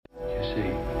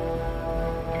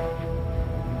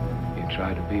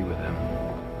try to be with him.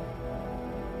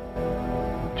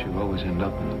 But you always end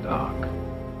up in the dark.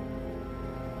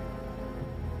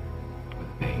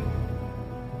 With me.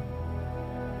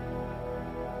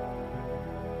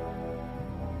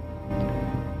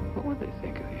 What would they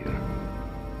think of you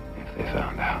if they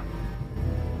found out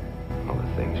all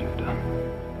the things you've done?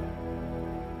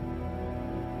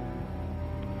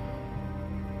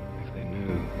 If they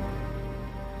knew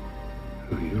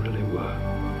who you really were.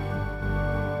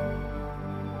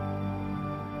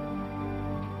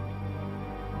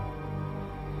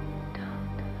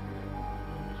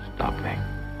 Stop me.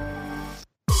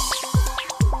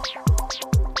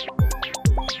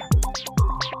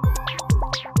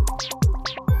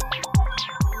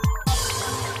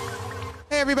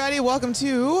 Hey everybody, welcome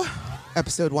to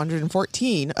episode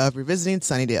 114 of Revisiting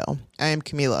Sunnydale. I am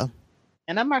Camila.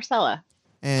 And I'm Marcella.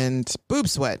 And boob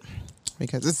sweat,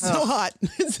 because it's so hot.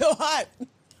 It's so hot.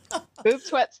 Boob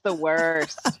sweat's the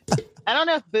worst. I don't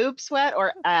know if boob sweat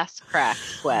or ass crack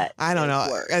sweat. I don't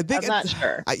know. I think I'm not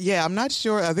sure. Yeah, I'm not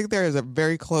sure. I think there is a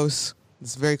very close.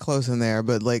 It's very close in there,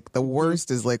 but like the worst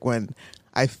is like when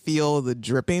I feel the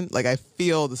dripping, like I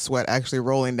feel the sweat actually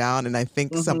rolling down, and I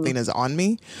think something is on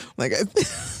me. Like,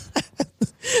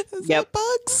 yep,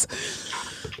 bugs.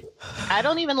 I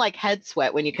don't even like head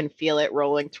sweat when you can feel it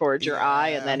rolling towards your eye,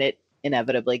 and then it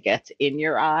inevitably gets in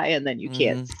your eye, and then you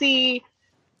can't see.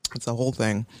 It's a whole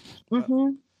thing.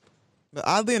 Mm-hmm. But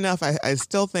oddly enough, I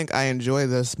still think I enjoy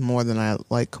this more than I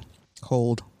like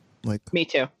cold, like me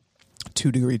too.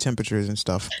 2-degree temperatures and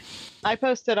stuff. I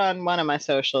posted on one of my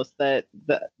socials that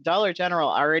the Dollar General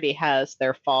already has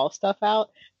their fall stuff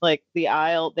out. Like the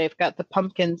aisle, they've got the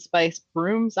pumpkin spice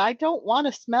brooms. I don't want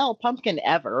to smell pumpkin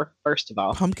ever, first of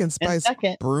all. Pumpkin spice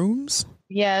brooms?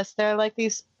 Yes, they're like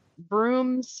these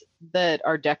brooms that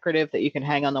are decorative that you can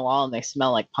hang on the wall, and they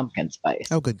smell like pumpkin spice.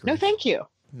 Oh, good grief. No, thank you.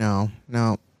 No.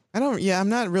 I don't, I'm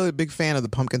not really a big fan of the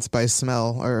pumpkin spice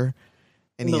smell or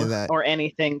any of that. Or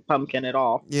anything pumpkin at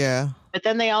all. Yeah. But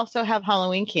then they also have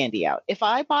Halloween candy out. If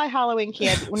I buy Halloween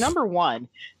candy, well, number one,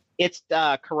 it's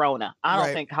Corona. I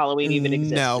don't think Halloween even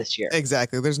exists this year.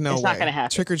 Exactly. There's no way. It's not going to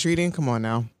happen. Trick-or-treating? Come on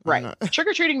now. Right.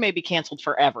 Trick-or-treating may be canceled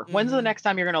forever. When's the next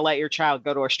time you're going to let your child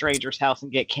go to a stranger's house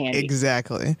and get candy?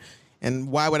 Exactly.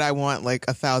 And why would I want like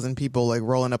 1,000 people like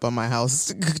rolling up on my house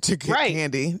to get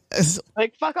candy?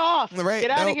 Like, fuck off. Right.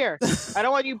 Get out of here. I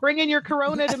don't want you bringing your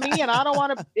Corona to me, and I don't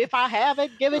want to, if I have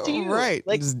it, give it to you. Right.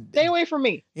 Like, stay away from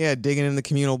me. Yeah, digging in the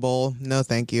communal bowl. No,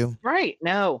 thank you. Right.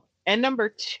 No. And number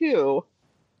two,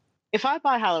 if I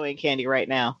buy Halloween candy right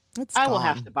now, I will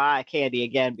have to buy candy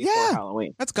again before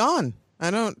Halloween. That's gone.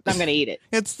 I'm going to eat it.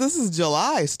 This is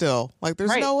July still. Like,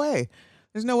 there's no way.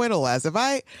 There's no way to last. If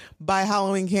I buy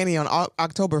Halloween candy on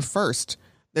October 1st,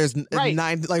 there's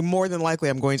more than likely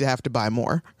I'm going to have to buy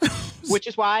more. Which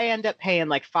is why I end up paying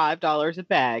like $5 a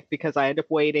bag, because I end up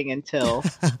waiting until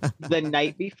the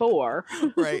night before.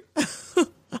 Right.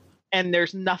 And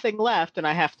there's nothing left, and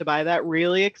I have to buy that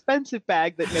really expensive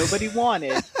bag that nobody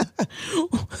wanted.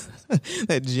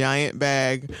 That giant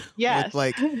bag. Yes. With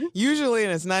like, usually,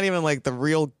 and it's not even like the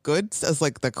real goods. It's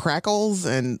like the crackles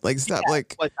and like stuff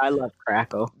like. Which I love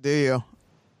crackle. Do you?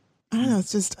 I don't know.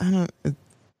 It's just, I don't know.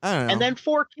 And then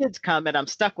 4 kids come, and I'm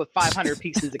stuck with 500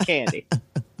 pieces of candy.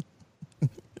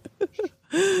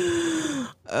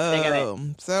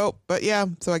 So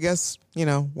I guess, we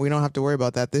don't have to worry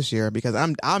about that this year, because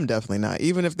I'm definitely not.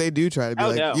 Even if they do try to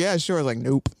be yeah, sure, like,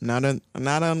 nope, not on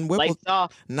Whipple, lights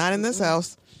off, not in this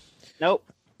house. Nope.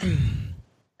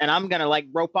 And I'm gonna like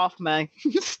rope off my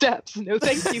steps. No,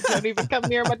 thank you. Don't even come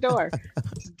near my door.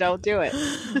 Just don't do it.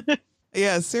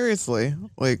 Yeah, seriously,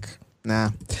 like,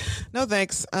 nah, no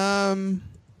thanks.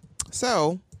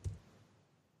 So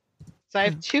I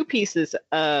have 2 pieces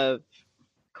of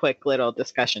quick little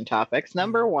discussion topics.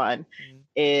 Number one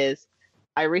is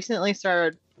I recently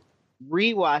started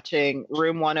rewatching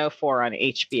Room 104 on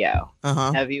HBO.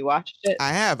 Have you watched it?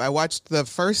 I have. I watched the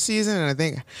first season and I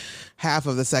think half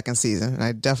of the second season, and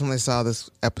I definitely saw this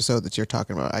episode that you're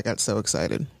talking about. I got so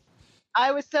excited.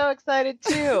 I was so excited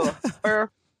too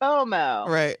for FOMO.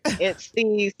 Right. It's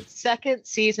the second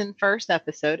season, first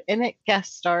episode, and it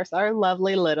guest stars our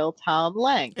lovely little Tom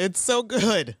Lang. It's so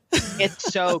good.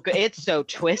 It's so good. It's so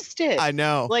twisted. I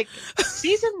know. Like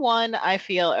season 1, I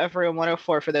feel, of Room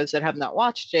 104, for those that have not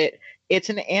watched it, it's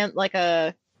I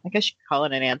guess you could call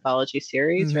it an anthology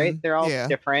series, right? They're all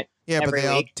different. Yeah, but they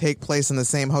all take place in the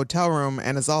same hotel room,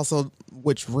 and it's also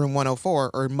Room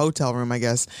 104 or motel room, I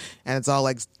guess, and it's all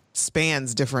like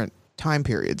spans different time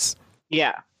periods.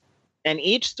 Yeah. And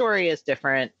each story is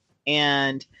different.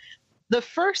 And the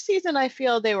first season, I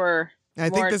feel they were And I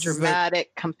think more this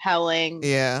dramatic, compelling.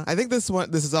 Yeah, I think this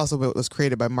is also what was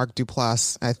created by Mark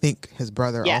Duplass. I think his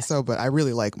brother also, but I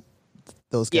really like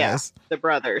those guys. Yeah, the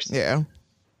brothers. Yeah.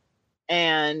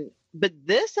 But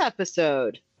this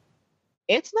episode,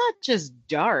 it's not just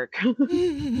dark.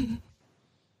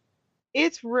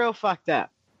 It's real fucked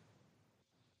up.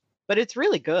 But it's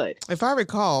really good. If I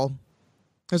recall,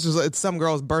 it's some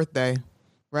girl's birthday,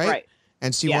 right? Right.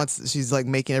 And she's like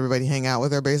making everybody hang out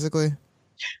with her, basically.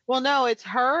 Well, no, it's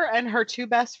her and her two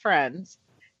best friends.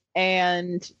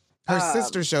 And her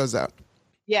sister shows up.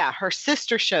 Yeah, her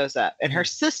sister shows up, and her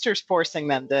sister's forcing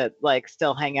them to like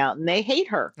still hang out, and they hate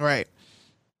her. Right.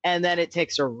 And then it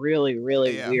takes a really,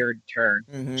 really weird turn.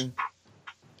 Mm-hmm.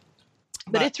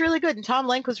 But it's really good, and Tom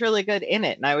Lenk was really good in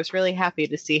it, and I was really happy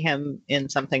to see him in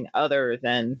something other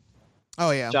than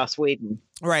Joss Whedon.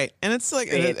 Right, and it's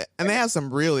like, and they have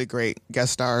some really great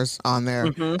guest stars on there.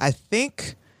 Mm-hmm. I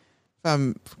think,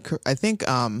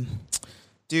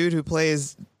 dude who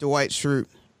plays Dwight Schrute.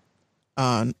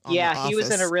 He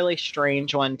was in a really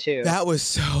strange one too. That was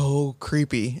so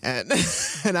creepy, and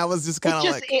and I was just kind of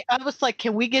like, I was like,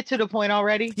 can we get to the point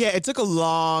already? Yeah, it took a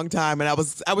long time, and I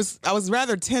was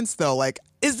rather tense though. Like,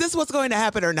 is this what's going to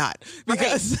happen or not?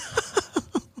 Because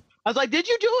I was like, did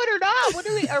you do it or not?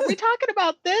 Are we talking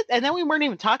about this? And then we weren't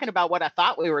even talking about what I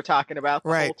thought we were talking about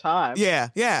the whole time.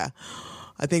 Yeah.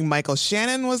 I think Michael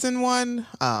Shannon was in one.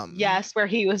 Yes, where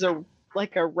he was a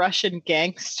Russian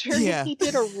gangster. Yeah. He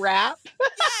did a rap.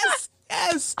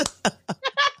 Yes.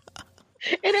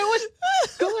 And it was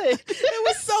good. It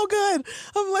was so good.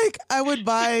 I'm like, I would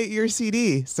buy your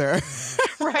CD, sir.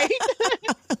 Right?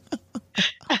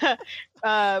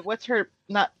 What's her,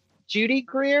 not Judy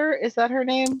Greer? Is that her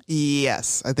name?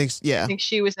 Yes, I think, yeah. I think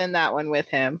she was in that one with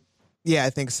him. Yeah, I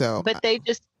think so. But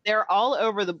they're all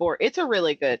over the board. It's a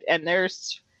really good, and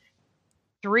there's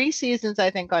 3 seasons, I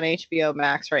think, on HBO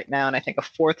Max right now, and I think a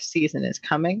 4th season is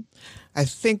coming. I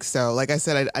think so. Like I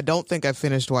said, I don't think I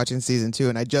finished watching season 2,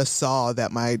 and I just saw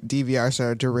that my DVR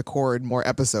started to record more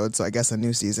episodes, so I guess a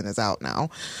new season is out now.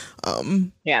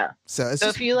 Yeah. So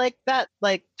if you like that,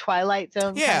 like Twilight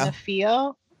Zone kind of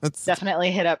feel,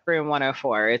 definitely hit up Room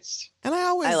 104.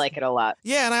 I like it a lot.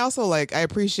 Yeah, and I also I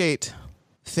appreciate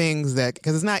things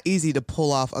because it's not easy to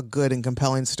pull off a good and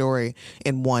compelling story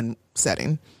in one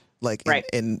setting.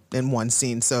 In one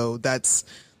scene. So that's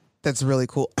really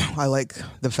cool. I like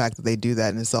the fact that they do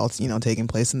that, and it's all taking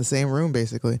place in the same room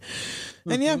basically.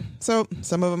 Mm-hmm. And so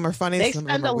some of them are funny. They some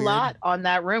spend a lot on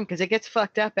that room because it gets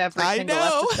fucked up every single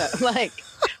episode.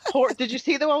 Did you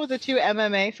see the one with the 2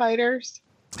 MMA fighters?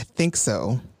 I think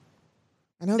so.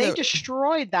 I know they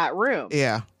destroyed that room.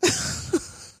 Yeah.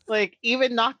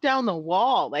 Even knocked down the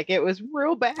wall. It was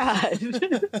real bad.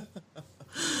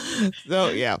 So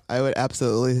yeah, I would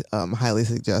absolutely highly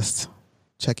suggest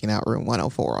checking out Room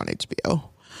 104 on HBO.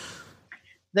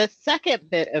 The second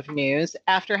bit of news,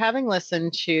 after having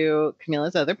listened to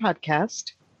Camila's other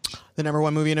podcast, the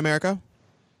 #1 movie in America,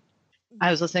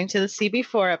 I was listening to the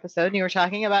CB4 episode, and you were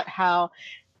talking about how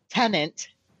Tenet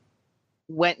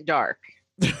went dark.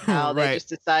 How they just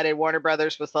decided, Warner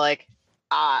Brothers was like,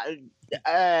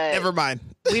 never mind.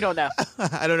 We don't know.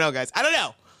 I don't know, guys. I don't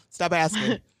know. Stop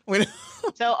asking.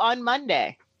 So on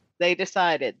Monday, they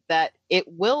decided that it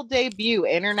will debut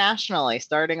internationally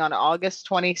starting on August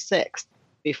 26th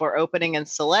before opening in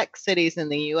select cities in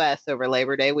the U.S. over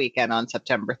Labor Day weekend on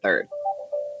September 3rd.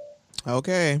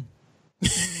 Okay.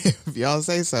 If y'all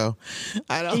say so.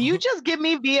 I don't. Can you just give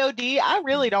me VOD? I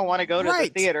really don't want to go to the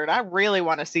theater, and I really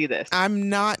want to see this. I'm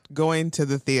not going to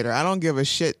the theater. I don't give a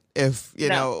shit if,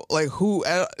 whatever.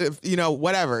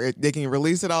 They can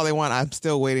release it all they want. I'm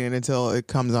still waiting until it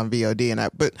comes on VOD.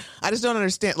 But I just don't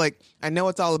understand. I know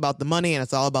it's all about the money, and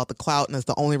it's all about the clout, and it's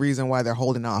the only reason why they're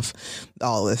holding off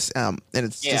all this. And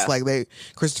it's just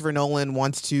Christopher Nolan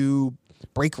wants to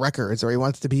break records, or he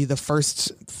wants to be the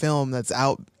first film that's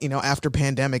out, after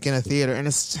pandemic in a theater, and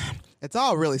it's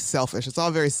all really selfish. It's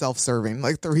all very self-serving,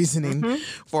 the reasoning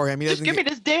for him. He doesn't give me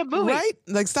this damn movie, right?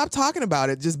 Stop talking about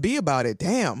it. Just be about it.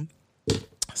 Damn.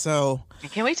 So,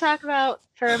 can we talk about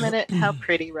for a minute how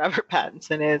pretty Robert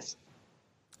Pattinson is?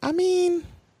 I mean,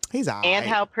 he's all and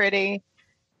right. How pretty.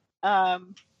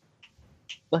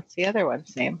 What's the other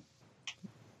one's name?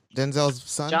 Denzel's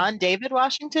son. John David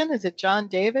Washington. Is it John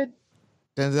David?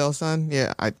 Denzel's son?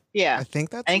 Yeah, I think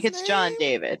that's. I think it's name. John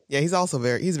David. Yeah, he's also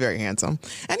he's very handsome,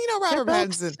 and Robert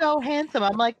Pattinson, so handsome.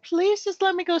 I'm like, please just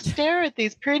let me go stare at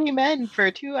these pretty men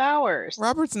for 2 hours.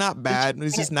 Robert's not bad.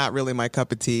 He's just not really my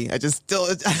cup of tea. I just still.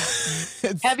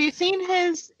 Have you seen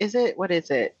his? What is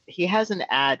it? He has an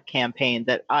ad campaign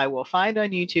that I will find on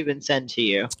YouTube and send to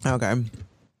you. Okay.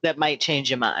 that might change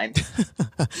your mind.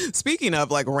 Speaking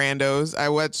of like randos, I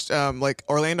watched like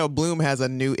Orlando Bloom has a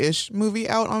new-ish movie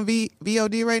out on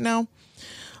VOD right now.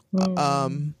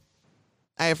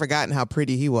 I had forgotten how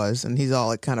pretty he was, and he's all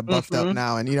like kind of buffed up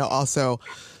now. And also,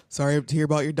 sorry to hear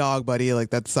about your dog, buddy.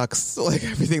 Like that sucks. Like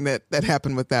everything that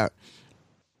happened with that.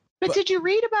 But did you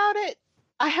read about it?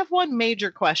 I have one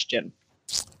major question.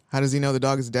 How does he know the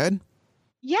dog is dead?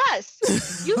 Yes,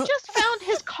 you just found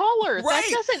his collar. Right.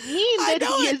 That doesn't mean that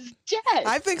he is dead.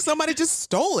 I think somebody just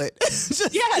stole it.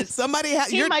 Yes, somebody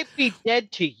he might be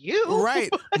dead to you.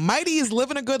 Right, Mighty is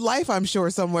living a good life, I'm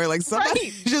sure, somewhere. Like somebody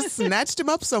just snatched him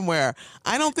up somewhere.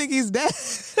 I don't think he's dead.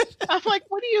 I'm like,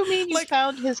 what do you mean you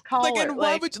found his collar? Like, and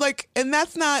why would and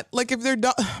that's not like if they're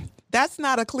that's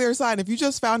not a clear sign. If you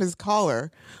just found his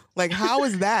collar, like how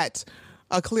is that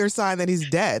a clear sign that he's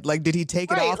dead? Like, did he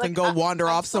take it off and go wander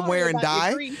off somewhere and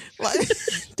die? Like,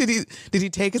 did he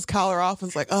take his collar off and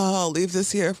was like, oh, I'll leave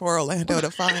this here for Orlando to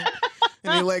find?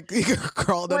 And he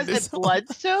crawled under. Was it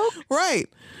blood soaked? Right.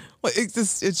 Well, it's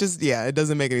just yeah, it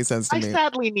doesn't make any sense to me. I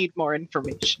sadly need more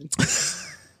information.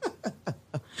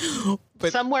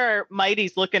 But somewhere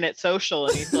Mighty's looking at social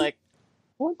and he's like,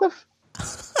 what the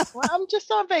well, I'm just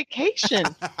on vacation.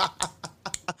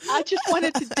 I just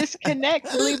wanted to disconnect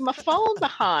and leave my phone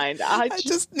behind. I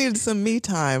just needed some me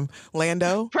time,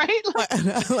 Lando. Right?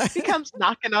 Like, he comes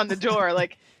knocking on the door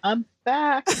like, I'm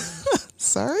back.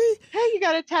 Sorry? Hey, you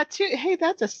got a tattoo. Hey,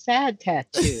 that's a sad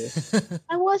tattoo.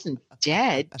 I wasn't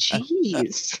dead.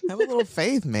 Jeez. Have a little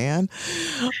faith, man.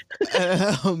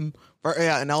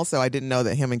 And also I didn't know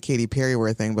that him and Katy Perry were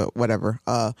a thing, but whatever.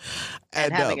 And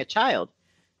having a child.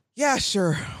 Yeah,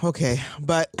 sure. Okay.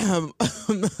 But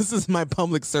this is my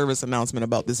public service announcement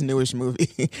about this newish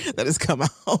movie that has come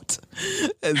out.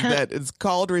 Is that it's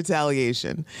called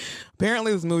Retaliation.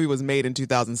 Apparently this movie was made in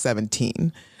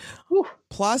 2017. Whew.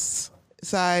 Plus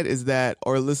side is that,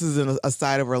 or this is a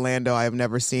side of Orlando I have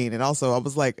never seen. And also I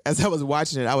was like, as I was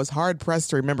watching it, I was hard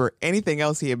pressed to remember anything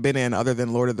else he had been in other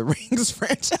than Lord of the Rings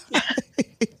franchise.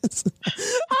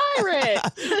 Pirate.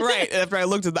 Right. After I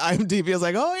looked at the IMDb, I was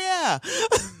like, oh yeah,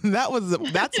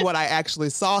 that's what I actually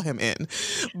saw him in.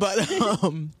 But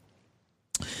I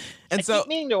keep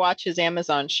meaning to watch his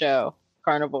Amazon show,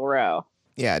 Carnival Row.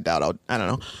 Yeah, I don't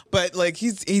know. But like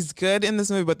he's good in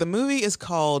this movie, but the movie is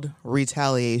called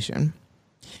Retaliation.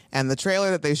 And the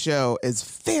trailer that they show is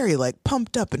very like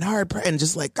pumped up and hard and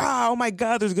just like, oh my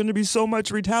God, there's going to be so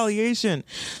much retaliation.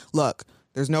 Look,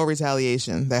 there's no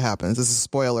retaliation that happens. This is a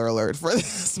spoiler alert for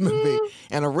this movie.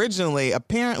 And originally,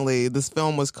 apparently, this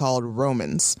film was called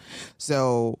Romans.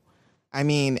 So, I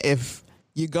mean, if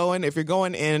you're going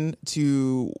in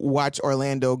to watch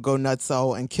Orlando go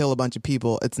nutso and kill a bunch of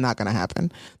people, it's not going to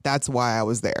happen. That's why I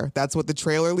was there. That's what the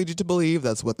trailer leads you to believe.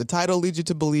 That's what the title leads you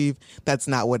to believe. That's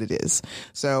not what it is.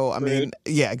 So, I mean,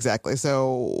 yeah, exactly.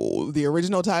 So the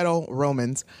original title,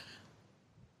 Romans,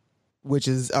 which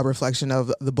is a reflection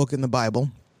of the book in the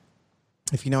Bible.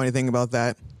 If you know anything about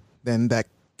that, then that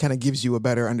kind of gives you a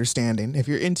better understanding. If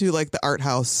you're into like the art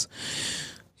house,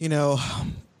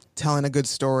 telling a good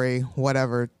story,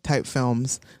 whatever type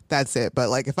films, that's it. But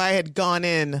like if I had gone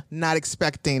in not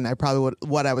expecting, I probably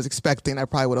would have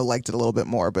liked it a little bit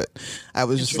more, but I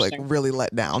was just like really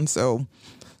let down. So,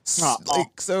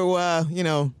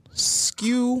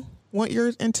 skew what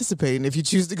you're anticipating if you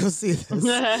choose to go see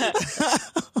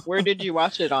this. Where did you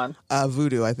watch it on?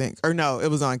 Vudu, I think. Or no, it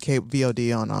was on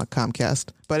VOD on Comcast.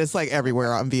 But it's like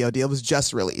everywhere on VOD. It was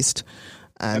just released.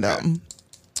 And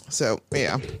so,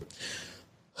 yeah.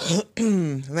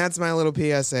 And that's my little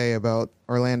PSA about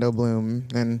Orlando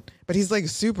Bloom. But he's like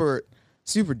super,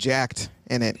 super jacked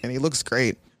in it. And he looks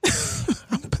great.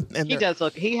 He does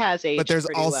look. He has aged. But there's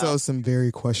also well. some very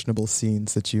questionable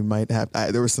scenes that you might have.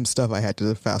 There was some stuff I had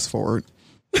to fast forward.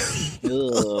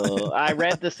 I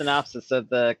read the synopsis of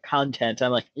the content.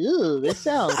 I'm like, ooh, this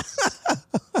sounds.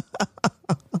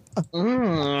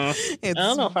 I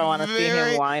don't know if I want to see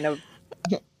him whine.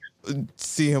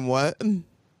 See him what?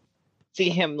 See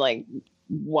him like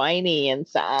whiny and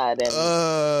sad.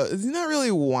 And is he not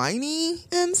really whiny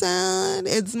and sad?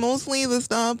 It's mostly the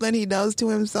stuff that he does to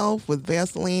himself with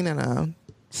Vaseline and a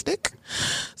stick.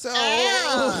 So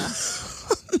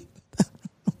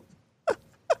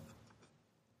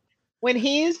when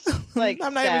he's like,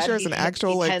 I'm not even sure it's an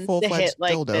actual like full-fledged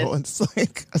dildo. It's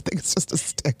like I think it's just a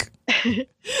stick.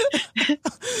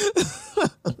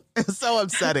 It's so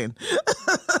upsetting.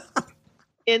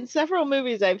 In several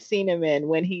movies I've seen him in,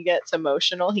 when he gets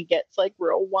emotional, he gets like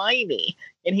real whiny,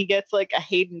 and he gets like a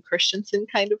Hayden Christensen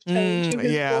kind of tone to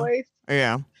his voice.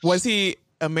 Yeah. Was he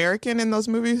American in those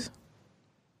movies?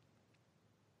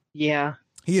 Yeah.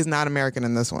 He is not American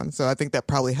in this one, so I think that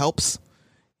probably helps.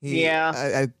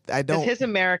 I don't. 'Cause his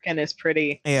American is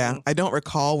pretty. Yeah, I don't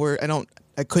recall where.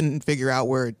 I couldn't figure out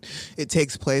where it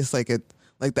takes place. Like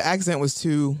the accent was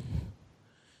too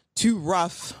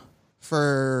rough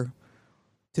to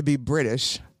be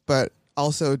British, but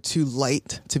also too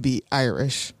light to be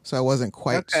Irish. So I wasn't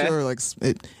quite sure. Like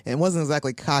it wasn't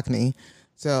exactly Cockney.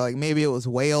 So like maybe it was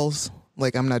Wales.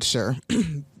 Like I'm not sure.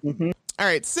 All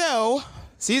right, so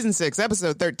season 6,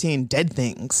 episode 13, Dead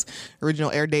Things. Original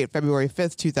air date February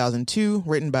 5th, 2002.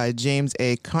 Written by James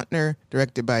A. Kuntner.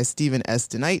 Directed by Stephen S.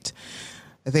 DeKnight.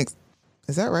 I think,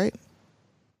 is that right?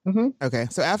 Mm-hmm. Okay,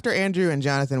 so after Andrew and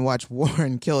Jonathan watch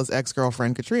Warren kill his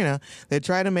ex-girlfriend Katrina, they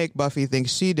try to make Buffy think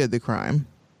she did the crime.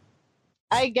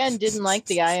 I, again, didn't like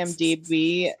the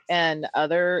IMDb and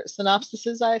other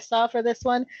synopsises I saw for this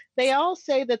one. They all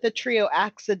say that the trio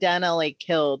accidentally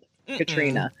killed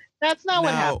Katrina. That's not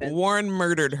what happened. Warren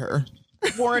murdered her.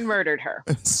 Warren murdered her.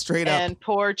 Straight up. And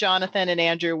poor Jonathan and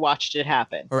Andrew watched it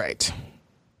happen. Right.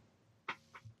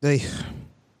 So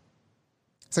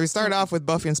we start off with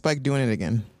Buffy and Spike doing it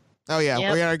again. Oh, yeah.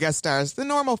 Yep. We got our guest stars, the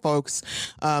normal folks.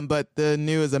 But the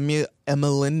new is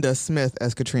Melinda Smith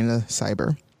as Katrina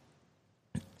Cyber.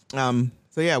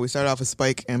 So, yeah, we start off with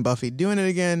Spike and Buffy doing it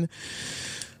again.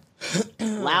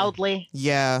 Loudly.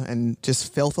 Yeah, and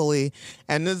just filthily.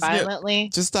 And this, violently.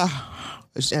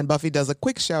 And Buffy does a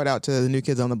quick shout out to the New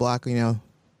Kids on the Block,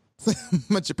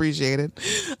 much appreciated.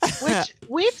 Which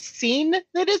we've seen,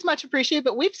 that is much appreciated,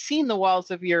 but we've seen the walls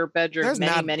of your bedroom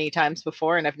many times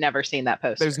before, and I've never seen that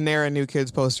poster. There's ne'er a New Kids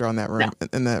poster on that room,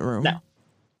 in that room. No.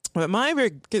 But my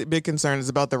big concern is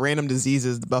about the random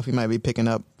diseases that Buffy might be picking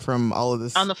up from all of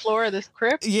this. On the floor of this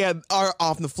crypt? Yeah, are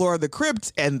off the floor of the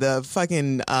crypt and the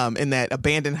fucking, in that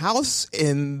abandoned house,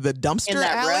 in the dumpster in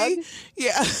that alley. Rug?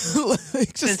 Yeah.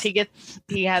 Since he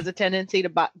has a tendency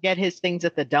to get his things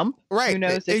at the dump. Right. Who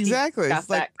knows if exactly. he got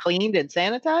that cleaned and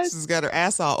sanitized? She's got her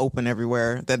ass all open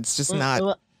everywhere. That's just not.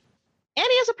 And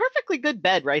he has a perfectly good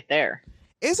bed right there.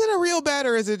 Is it a real bed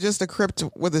or is it just a crypt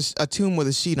with a tomb with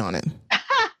a sheet on it?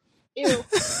 Ew.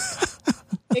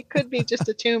 It could be just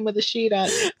a tomb with a sheet on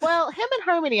it. Well, him and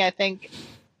Harmony, I think,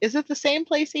 is it the same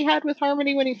place he had with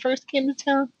Harmony when he first came to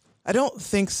town? I don't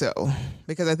think so,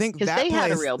 because I think that they place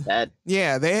had a real bed.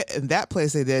 Yeah, that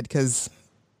place they did, because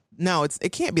no,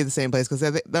 it can't be the same place,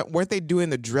 because weren't they doing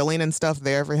the drilling and stuff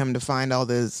there for him to find all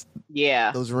those?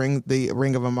 Yeah, the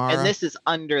ring of Amara, and this is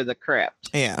under the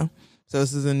crypt. Yeah, so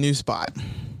this is a new spot.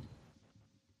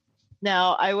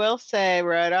 Now, I will say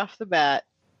right off the bat,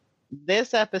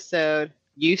 this episode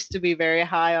used to be very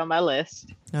high on my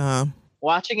list.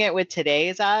 Watching it with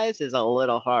today's eyes is a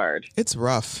little hard. It's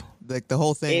rough. Like the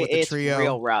whole thing with the trio. It's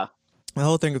real rough. The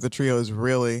whole thing with the trio is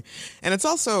really, and it's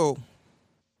also,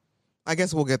 I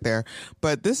guess we'll get there,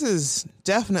 but this is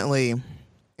definitely,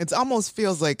 it almost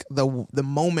feels like the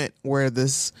moment where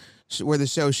the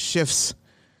show shifts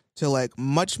to like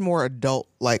much more adult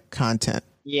like content.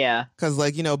 Yeah. Because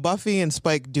Buffy and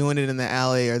Spike doing it in the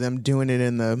alley, or them doing it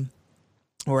in the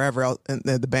wherever else in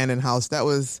the abandoned house, that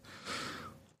was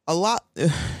a lot.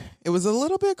 It was a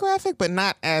little bit graphic, but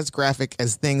not as graphic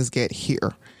as things get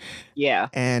here. Yeah.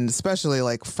 And especially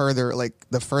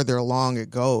the further along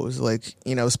it goes,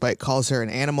 Spike calls her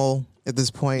an animal at this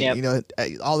point. Yep.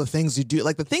 All the things you do,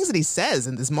 like the things that he says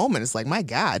in this moment, it's like, my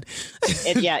God.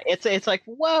 It's like,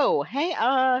 whoa, hey,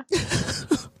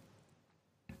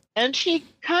 and she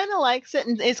kind of likes it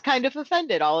and is kind of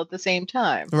offended all at the same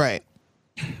time. Right.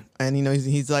 And,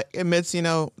 he's like, admits,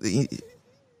 no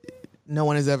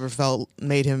one has ever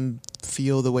made him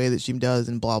feel the way that she does,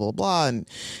 and blah, blah, blah. And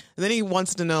then he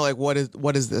wants to know, what is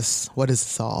this? What is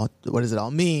this all? What does it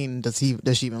all mean? Does she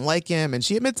even like him? And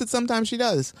she admits that sometimes she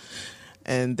does.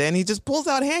 And then he just pulls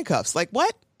out handcuffs. Like,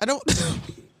 what? I don't.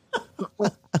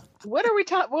 What are we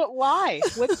talking? Why?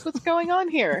 What's going on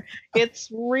here?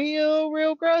 It's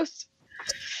real gross.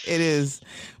 It is.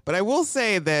 But I will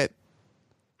say that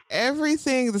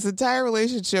this entire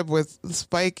relationship with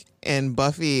Spike and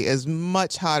Buffy is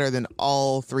much hotter than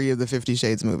all 3 of the 50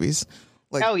 Shades movies.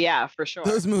 Oh yeah, for sure.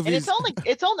 Those movies. And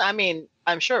it's only, I mean,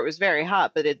 I'm sure it was very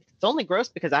hot, but it's only gross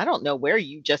because I don't know where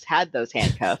you just had those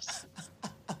handcuffs.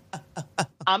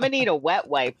 I'm gonna need a wet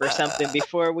wipe or something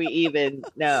before we even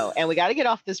know. And we got to get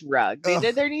off this rug.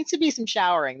 There needs to be some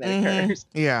showering that occurs.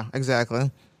 Yeah, exactly.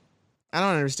 I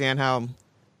don't understand how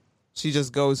she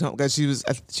just goes home, because she was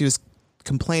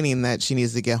complaining that she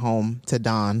needs to get home to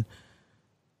Dawn.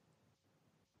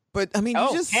 But I mean,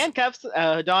 you just handcuffs.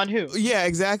 Dawn who? Yeah,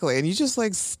 exactly. And you just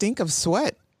stink of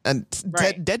sweat and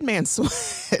dead man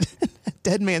sweat,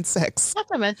 dead man sex. Not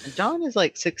to mention, Dawn is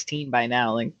 16 by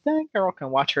now. That girl can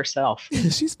watch herself.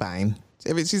 She's fine.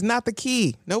 I mean, she's not the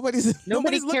key. Nobody's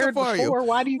Nobody looking cared for before. you.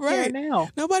 Why do you care Right. now?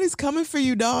 Nobody's coming for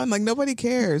you, Dawn. Like, nobody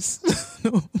cares.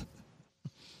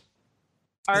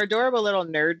 Our adorable little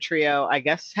nerd trio, I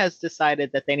guess, has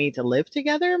decided that they need to live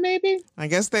together, maybe? I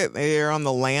guess they're on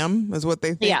the lam is what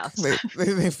they think. Yes.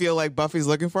 They feel like Buffy's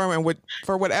looking for them, and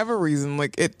for whatever reason,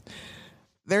 like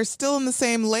they're still in the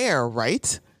same lair,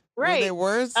 right? Right. Where they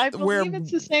were, I believe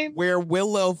it's the same. where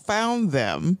Willow found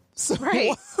them. So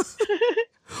Right.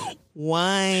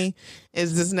 why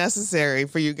is this necessary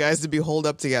for you guys to be holed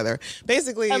up together?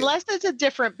 Basically, Unless it's a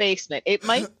different basement. It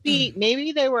might be,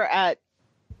 maybe they were at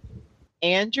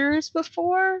Andrew's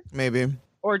before, maybe.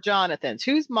 or Jonathan's,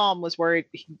 whose mom was worried.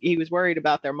 He was worried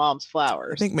about their mom's I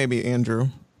flowers. think maybe Andrew.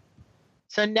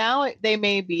 So now they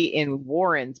may be in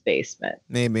Warren's basement,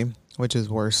 Maybe, which is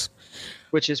worse.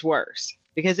 which is worse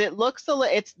because it looks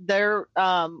it's their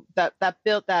that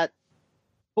built that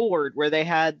board where they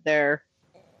had their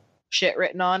shit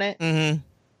written on it, Mm-hmm.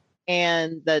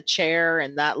 and the chair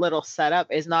and that little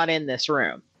setup is not in this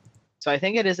room. So I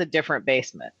think it is a different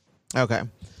basement. Okay.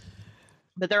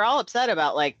 But they're all upset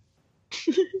about, like,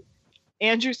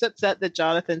 Andrew's upset that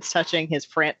Jonathan's touching his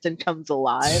Frampton Comes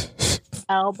Alive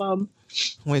album.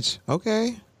 Which,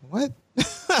 okay, what?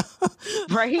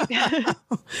 Right?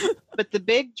 But the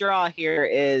big draw here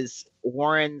is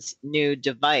Warren's new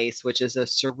device, which is a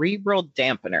cerebral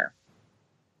dampener.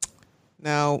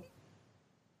 Now,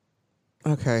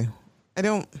 okay, I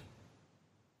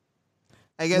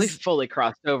guess We fully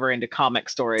crossed over into comic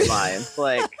storylines.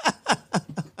 Like,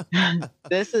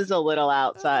 this is a little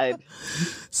outside.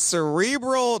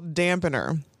 cerebral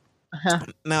dampener. Uh-huh.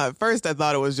 Now, at first, I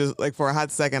thought it was just like for a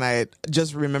hot second, I had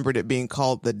just remembered it being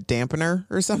called the dampener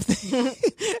or something.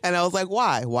 And I was like,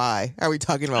 why? Why? Are we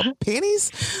talking about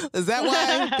panties? Is that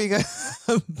why? Because,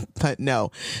 but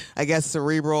no, I guess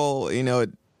cerebral, it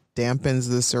dampens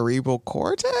the cerebral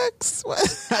cortex.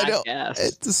 What? I guess.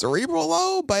 It's the cerebral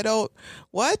lobe.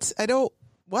 What?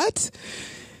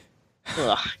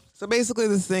 Ugh. So basically,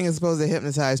 this thing is supposed to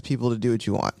hypnotize people to do what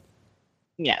you want.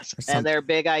 Yes. Or something. And their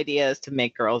big idea is to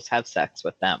make girls have sex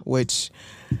with them. Which,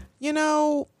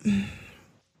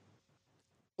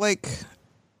 like,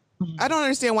 I don't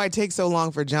understand why it takes so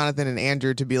long for Jonathan and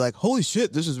Andrew to be like, holy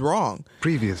shit, this is wrong.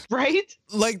 Previous. Right?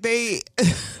 Like, they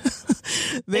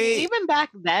Like, even back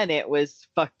then, it was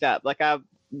fucked up. Like,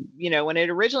 when it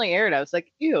originally aired, I was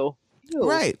like, ew.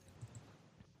 Right.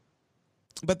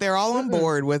 But they're all on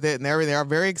board with it, and they are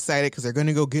very excited because they're going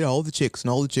to go get all the chicks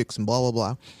and blah, blah,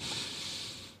 blah.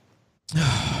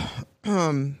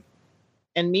 And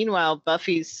meanwhile,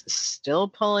 Buffy's still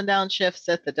pulling down shifts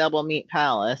at the Double Meat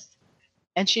Palace,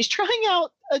 and she's trying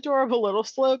out adorable little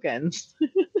slogans.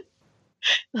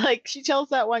 Like, she tells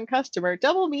that one customer,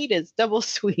 double meat is double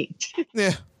sweet.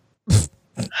 Yeah.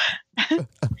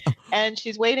 And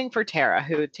she's waiting for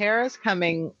Tara, Tara's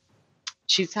coming.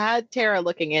 She's had Tara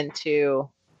looking into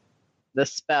the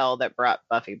spell that brought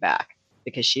Buffy back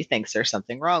because she thinks there's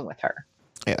something wrong with her.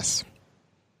 Yes.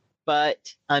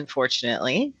 But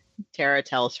unfortunately, Tara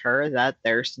tells her that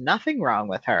there's nothing wrong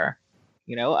with her,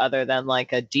 other than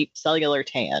like a deep cellular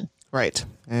tan. Right.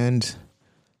 And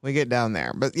we get down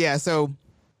there. But yeah, so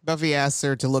Buffy asks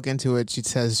her to look into it. She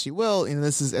says she will.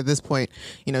 This is at this point,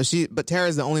 but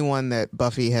Tara's the only one that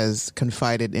Buffy has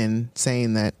confided in,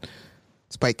 saying that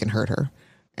Spike can hurt her.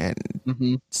 And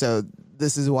so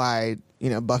this is why,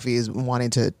 Buffy is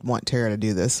want Tara to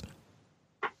do this.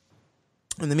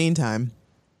 In the meantime,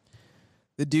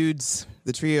 the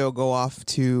trio go off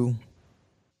to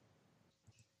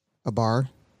a bar.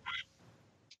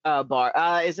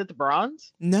 Bar. Is it the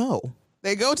Bronze? No.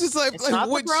 They go to It's not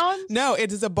the Bronze? No,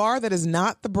 it is a bar that is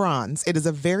not the Bronze. It is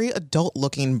a very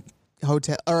adult-looking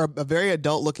hotel, or a very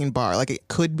adult-looking bar. Like, it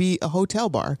could be a hotel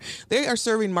bar. They are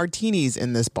serving martinis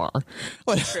in this bar.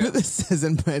 Whatever this is,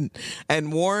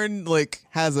 and Warren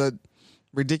has a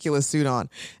ridiculous suit on,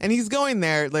 and he's going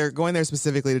there. They're going there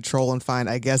specifically to troll and find,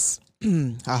 I guess,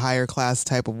 a higher class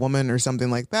type of woman or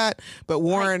something like that. But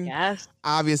Warren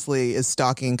obviously is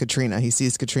stalking Katrina. He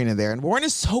sees Katrina there, and Warren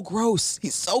is so gross.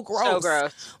 He's so gross. So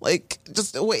gross. Like,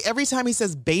 just wait. Every time he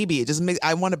says "baby," it just makes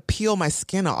I want to peel my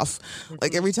skin off.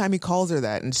 Like, every time he calls her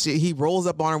that, and he rolls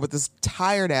up on her with this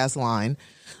tired ass line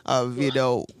of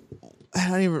I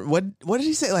don't even what did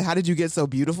he say? Like, how did you get so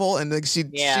beautiful? And like she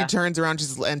turns around,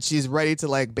 she's ready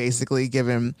to basically give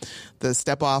him the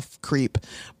step off creep,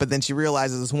 but then she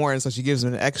realizes it's Warren, so she gives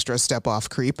him an extra step off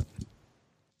creep.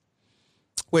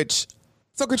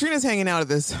 So Katrina's hanging out at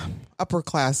this upper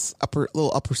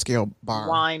scale bar,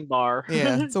 wine bar.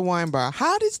 Yeah, it's a wine bar.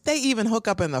 How did they even hook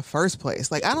up in the first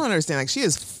place? Like, I don't understand. Like, she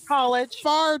is college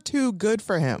far too good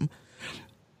for him.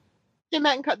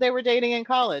 They were dating in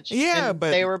college. Yeah, and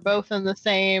but they were both in the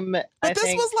same. But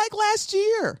this was like last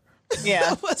year.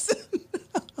 Yeah. It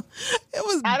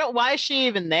was. I don't. Why is she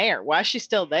even there? Why is she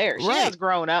still there? She Right. has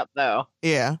grown up though.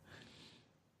 Yeah.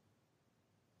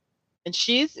 And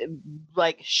she's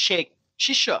like She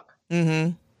shook.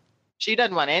 Mm-hmm. She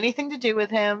doesn't want anything to do with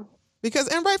him. Because,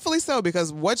 and rightfully so,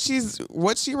 because what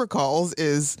she recalls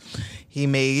is he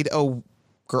made a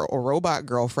robot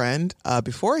girlfriend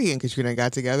before he and Katrina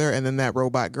got together, and then that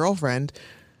robot girlfriend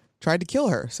tried to kill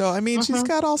her. So I mean, she's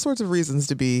got all sorts of reasons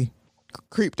to be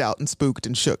creeped out and spooked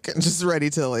and shook and just ready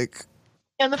to like.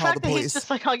 And the call fact that he's just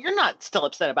like, "Oh, you're not still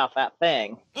upset about that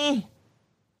thing."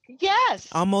 Yes.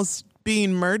 Almost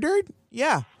being murdered.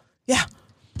 Yeah. A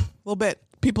little bit.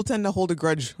 People tend to hold a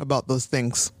grudge about those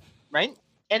things. Right.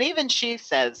 And even she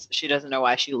says she doesn't know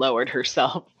why she lowered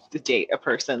herself to date a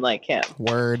person like him.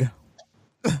 Word.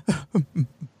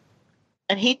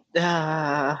 And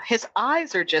his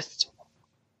eyes are just,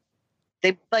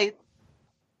 they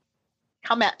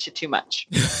come at you too much.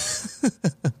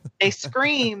 They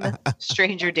scream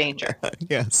stranger danger.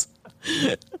 Yes.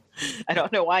 I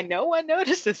don't know why no one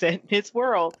notices it in his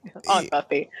world on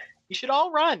Buffy. You should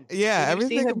all run. Yeah,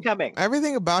 everything see him coming.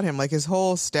 Everything about him, like his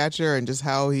whole stature and just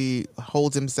how he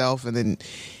holds himself. And then,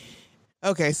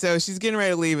 okay, so she's getting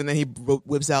ready to leave, and then he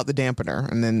whips out the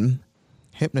dampener and then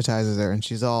hypnotizes her, and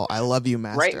she's all, "I love you,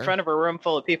 master." Right in front of a room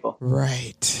full of people.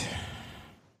 Right.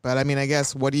 But I mean, I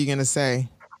guess, what are you gonna say?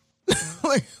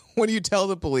 Like, what do you tell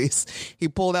the police? He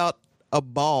pulled out a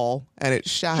ball and it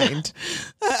shined,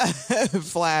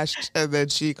 flashed, and then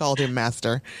she called him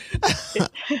master.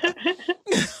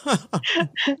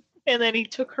 And then he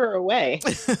took her away.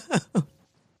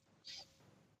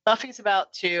 Buffy's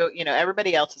about to,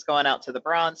 everybody else is going out to the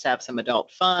Bronze to have some adult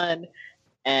fun.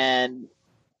 And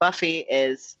Buffy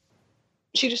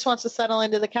she just wants to settle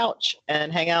into the couch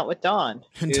and hang out with Dawn.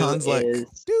 And Dawn's like,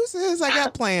 "Deuces, I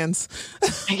got plans."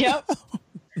 Yep.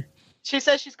 She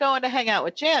says she's going to hang out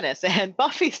with Janice, and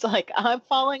Buffy's like, "I'm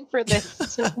falling for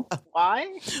this."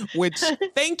 Why? Which,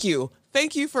 thank you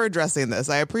for addressing this.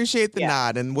 I appreciate the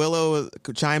nod. And Willow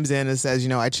chimes in and says,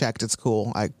 "I checked. It's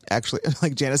cool. I actually,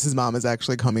 like, Janice's mom is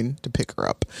actually coming to pick her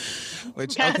up."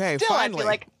 Which, okay, still, finally. I feel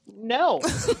like, no.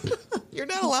 You're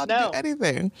not allowed to do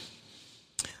anything.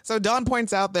 So Dawn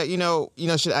points out that,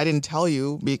 I didn't tell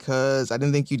you because I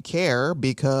didn't think you'd care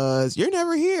because you're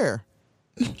never here.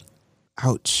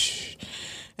 Ouch.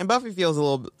 And Buffy feels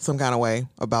some kind of way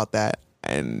about that.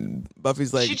 And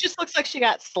Buffy's like, she just looks like she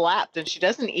got slapped, and she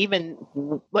doesn't even,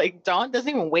 Dawn doesn't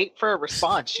even wait for a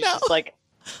response. She's just like,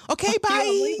 "Okay,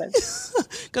 bye.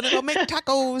 Gonna go make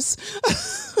tacos."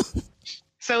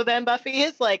 So then Buffy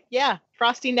is like, "Yeah,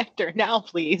 frosty nectar now,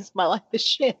 please. My life is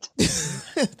shit.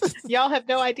 Y'all have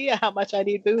no idea how much I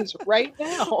need booze right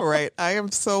now." Right. I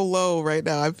am so low right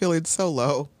now. I'm feeling so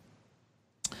low.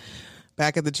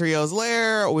 Back at the trio's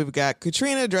lair, we've got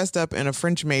Katrina dressed up in a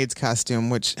French maid's costume,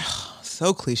 which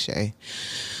so cliche.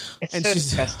 It's so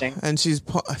disgusting. And she's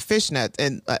fishnet,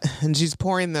 and she's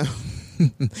pouring them,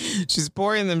 she's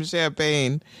pouring them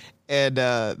champagne, and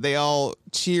they all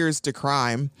cheers to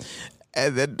crime.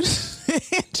 And then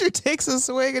Andrew takes a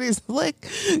swig, and he's like,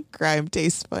 "Crime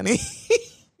tastes funny."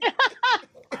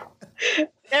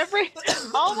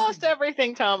 Almost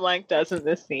everything Tom Lank does in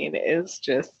this scene is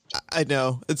just, I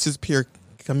know, it's just pure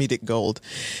comedic gold.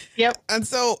 Yep. And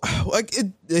so,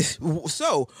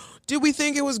 so did we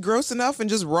think it was gross enough and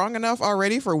just wrong enough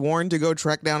already for Warren to go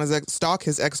track down stalk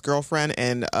his ex-girlfriend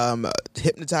and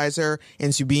hypnotize her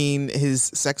into being his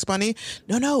sex bunny?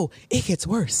 No, it gets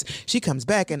worse. She comes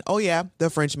back and, "Oh yeah, the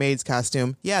French maid's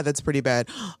costume. Yeah, that's pretty bad.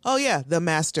 Oh yeah, the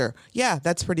master. Yeah,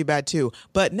 that's pretty bad too.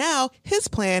 But now his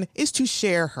plan is to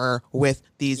share her with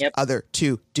these other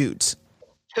two dudes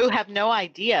who have no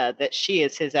idea that she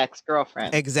is his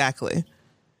ex-girlfriend." Exactly.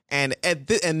 And and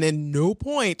then no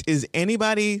point is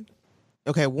anybody,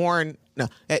 Warren, no,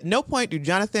 at no point do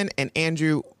Jonathan and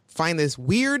Andrew find this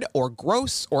weird or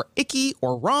gross or icky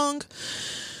or wrong.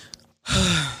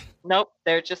 Nope.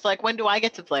 They're just like, "When do I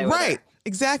get to play with her?" Right.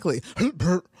 Exactly.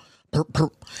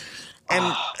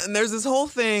 And there's this whole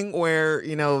thing where,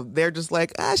 they're just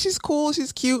like, "She's cool,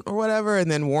 she's cute," or whatever. And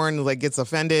then Warren gets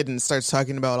offended and starts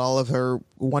talking about all of her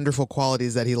wonderful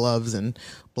qualities that he loves and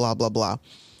blah, blah, blah.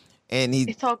 And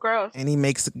it's all gross. And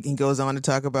he goes on to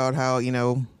talk about how,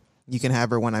 you can have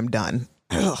her when I'm done.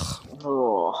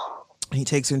 He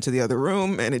takes her into the other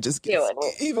room, and it just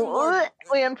gets even more.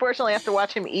 We unfortunately have to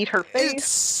watch him eat her face. It's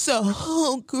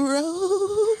so gross.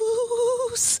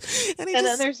 juice. And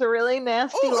then there's a really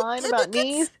nasty line about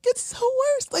knees. Gets so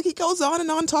worse. Like he goes on and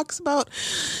on, talks about,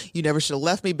 you never should have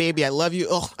left me, baby. I love you.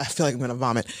 Oh, I feel like I'm going to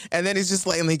vomit. And then he's just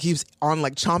like, and he keeps on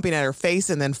like chomping at her face.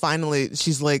 And then finally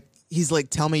he's like,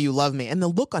 tell me you love me. And the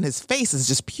look on his face is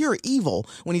just pure evil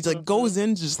when he like goes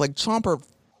in to just like chomp her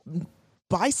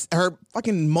her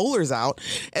fucking molars out,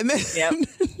 and then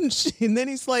and then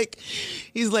he's like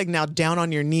now down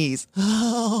on your knees.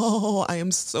 Oh, I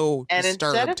am so and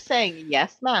disturbed. Instead of saying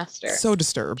yes, master, so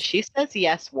disturbed, she says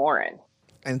yes, Warren,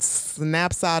 and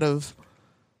snaps out of.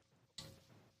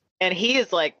 And he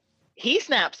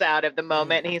snaps out of the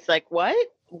moment, and he's like, what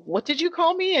did you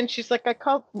call me? And she's like, I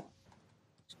called.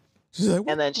 She's like,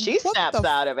 and then she snaps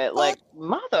out of it like,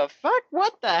 motherfuck,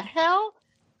 what the hell?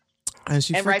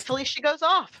 And rightfully she goes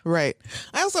off. Right.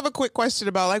 I also have a quick question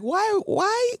about like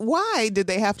why did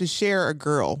they have to share a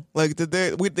girl? Like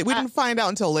we didn't find out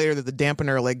until later that the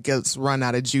dampener like gets run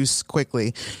out of juice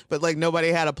quickly. But like nobody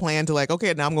had a plan to like,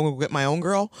 okay, now I'm going to get my own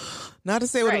girl. Not to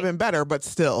say it would have been better, but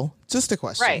still, just a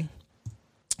question. Right.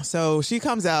 So she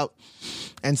comes out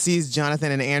and sees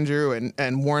Jonathan and Andrew,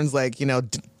 and Warren's like, get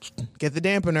the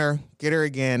dampener, get her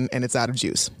again, and it's out of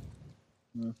juice.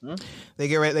 Mm-hmm. They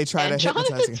get ready. They try to hypnotize you.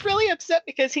 Jonathan's really upset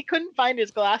because he couldn't find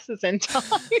his glasses in time.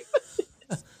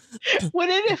 Would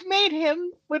it have made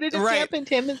him? Would it have dampened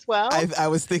him as well? I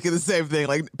was thinking the same thing,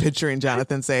 like picturing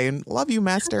Jonathan saying, "Love you,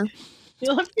 master."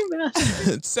 Love you,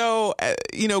 master. So,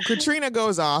 Katrina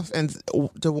goes off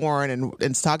to Warren and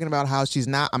is talking about how she's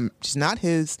not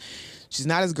his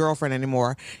girlfriend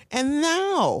anymore. And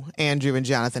now Andrew and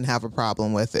Jonathan have a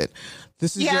problem with it.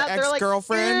 This is your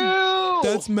ex-girlfriend? Like,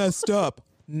 that's messed up.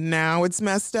 Now it's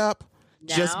messed up?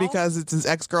 Just because it's his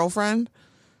ex-girlfriend?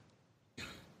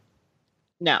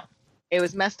 No. It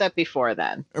was messed up before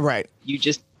then. Right. You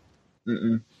just...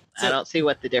 I don't see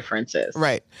what the difference is.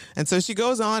 Right. And so she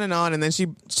goes on, and then she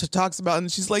talks about,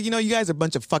 and she's like, you guys are a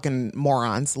bunch of fucking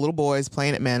morons, little boys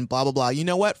playing at men, blah, blah, blah. You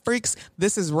know what, freaks?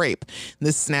 This is rape. And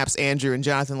this snaps Andrew and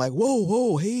Jonathan like,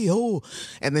 whoa, hey, ho.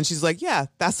 And then she's like, yeah,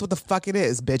 that's what the fuck it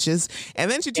is, bitches. And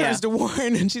then she turns to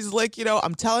Warren and she's like,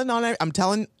 I'm telling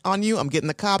on you, I'm getting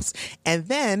the cops. And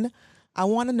then I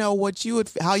want to know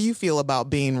how you feel about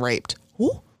being raped.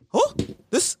 Ooh. Oh,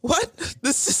 this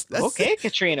is okay,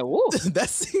 Katrina. Woo. That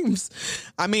seems.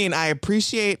 I mean, I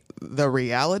appreciate the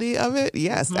reality of it.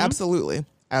 Yes, absolutely.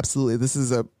 This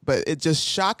is but it just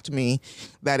shocked me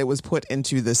that it was put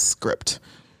into this script.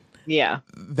 Yeah,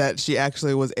 that she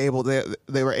actually was able.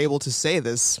 They were able to say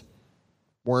this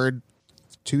word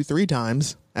 2-3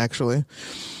 times actually,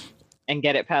 and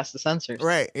get it past the censors.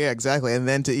 Right. Yeah. Exactly. And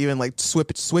then to even like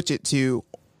switch it to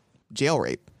jail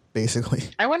rape. Basically,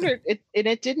 I wonder.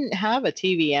 It didn't have a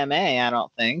TVMA. I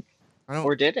don't think.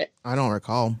 Or did it? I don't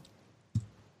recall.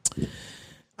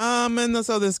 And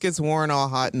so this gets Warren all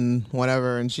hot and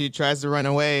whatever, and she tries to run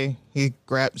away.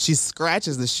 She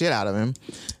scratches the shit out of him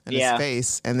in his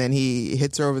face, and then he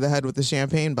hits her over the head with the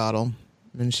champagne bottle,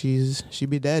 and she'd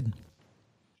be dead.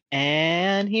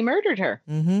 And he murdered her.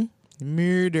 Mm-hmm.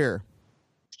 Murder.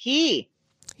 He,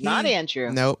 not Andrew.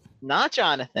 Nope. Not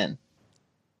Jonathan.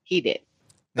 He did.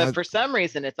 But for some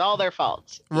reason, it's all their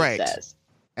fault. He says.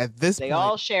 At this point, they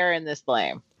all share in this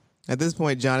blame. At this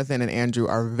point, Jonathan and Andrew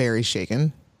are very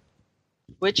shaken.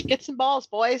 Which, get some balls,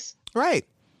 boys. Right.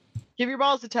 Give your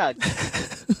balls a tug.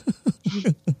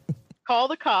 Call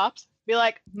the cops. Be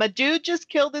like, my dude just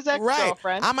killed his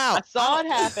ex-girlfriend. Right. I'm out. I saw it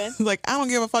happen. Like, I don't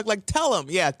give a fuck. Like, tell them.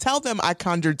 Yeah, tell them I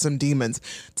conjured some demons.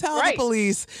 Tell the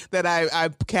police that I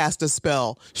cast a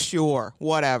spell. Sure.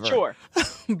 Whatever. Sure.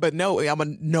 But no, I'm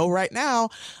going to know right now.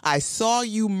 I saw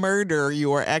you murder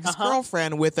your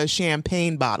ex-girlfriend with a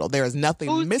champagne bottle. There is nothing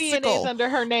Whose mystical. DNA's under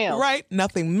her nails. Right.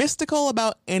 Nothing mystical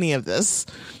about any of this.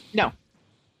 No.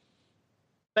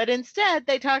 But instead,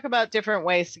 they talk about different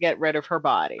ways to get rid of her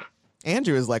body.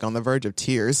 Andrew is like on the verge of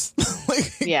tears.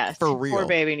 Yes, for real. Poor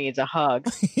baby needs a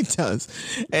hug. He does.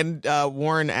 And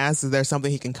Warren asks, is there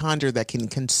something he can conjure that can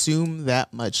consume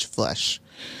that much flesh?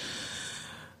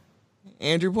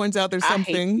 Andrew points out there's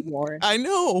something. I hate you, Warren. I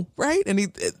know, right? And he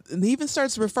even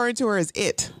starts referring to her as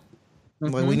it.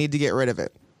 Mm-hmm. Like, we need to get rid of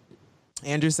it.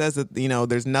 Andrew says that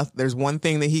there's one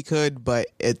thing that he could, but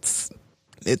it's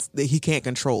he can't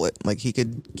control it. Like, he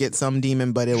could get some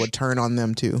demon, but it would turn on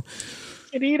them too.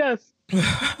 It eat us.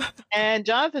 And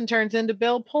Jonathan turns into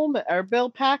Bill Pullman or Bill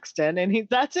Paxton, and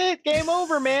that's it. Game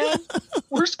over, man.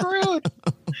 We're screwed.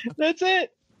 That's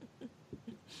it.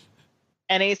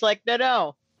 And he's like,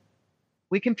 no.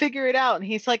 We can figure it out. And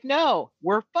he's like, no,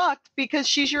 we're fucked because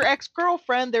she's your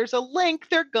ex-girlfriend. There's a link.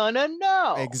 They're gonna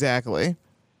know. Exactly.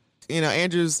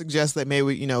 Andrew suggests that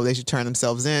maybe, they should turn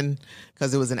themselves in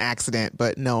because it was an accident.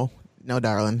 But no, no,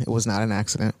 darling, it was not an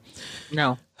accident.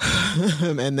 No.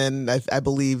 And then I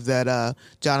believe that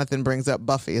Jonathan brings up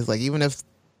Buffy. It's like, even if,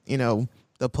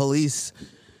 the police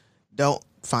don't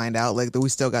find out, like, that we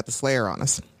still got the Slayer on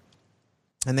us.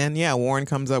 And then, Warren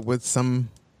comes up with some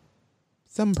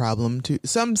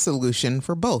solution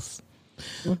for both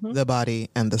the body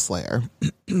and the Slayer.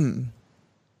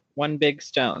 One big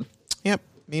stone. Yep.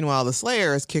 Meanwhile, the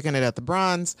Slayer is kicking it at the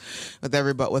Bronze with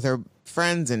her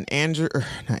friends, and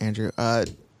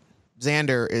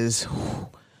Xander is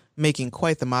making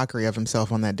quite the mockery of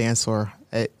himself on that dance floor.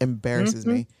 It embarrasses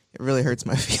me. It really hurts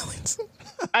my feelings.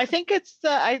 I think it's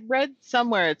I read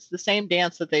somewhere it's the same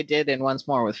dance that they did in Once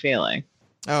More with Feeling.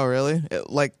 Oh, really?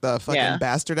 Like the fucking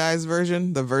bastardized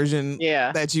version? The version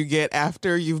that you get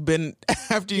after you've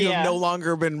have no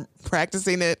longer been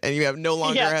practicing it, and you have no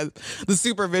longer had the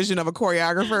supervision of a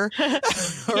choreographer?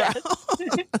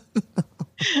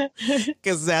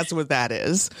 Because that's what that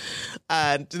is.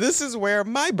 This is where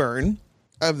my burn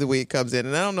of the week comes in,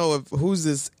 and I don't know if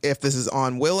this is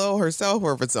on Willow herself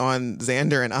or if it's on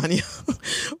Xander and Anya.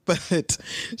 But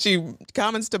she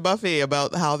comments to Buffy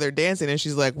about how they're dancing, and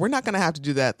she's like, "We're not going to have to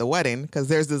do that at the wedding because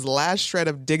there's this last shred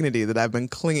of dignity that I've been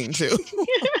clinging to."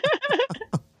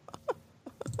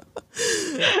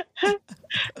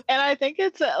 And I think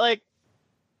it's like,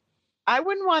 I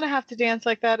wouldn't want to have to dance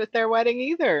like that at their wedding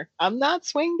either. I'm not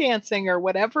swing dancing or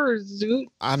whatever.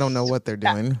 I don't know what they're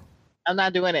doing. I'm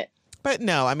not doing it. But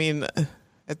no, I mean,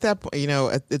 at that point,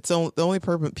 it's the only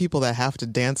people that have to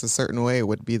dance a certain way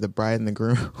would be the bride and the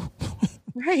groom.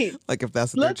 Right. Like, if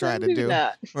that's what they're trying to do.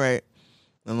 That. Right.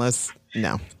 Unless,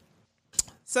 no.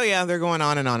 So, they're going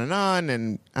on and on and on.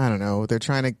 And I don't know. They're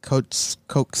trying to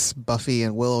coax Buffy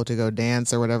and Willow to go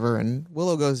dance or whatever. And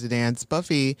Willow goes to dance.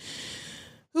 Buffy,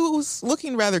 who's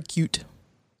looking rather cute.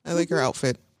 I like her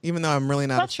outfit. Even though I'm really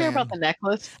not sure about the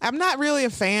necklace. I'm not really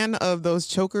a fan of those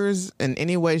chokers in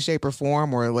any way, shape, or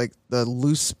form, or like the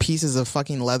loose pieces of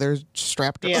fucking leather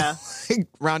strapped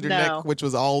around your neck, which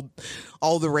was all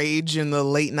the rage in the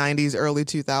late 90s, early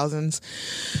 2000s.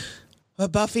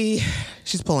 But Buffy,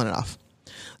 she's pulling it off.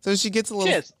 So she gets a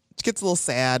little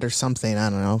sad or something,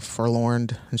 I don't know, forlorn,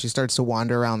 and she starts to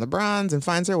wander around the Bronze and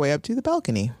finds her way up to the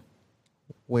balcony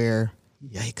where,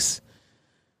 yikes.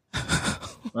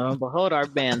 Well, behold, our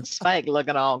man Spike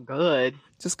looking all good.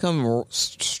 Just come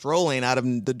strolling out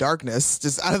of the darkness,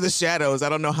 just out of the shadows. I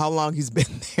don't know how long he's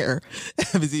been there.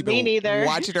 Has he been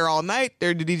watching her all night,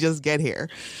 or did he just get here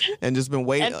and just been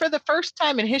waiting? And for the first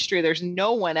time in history, there's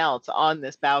no one else on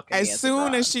this balcony. As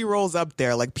soon as she rolls up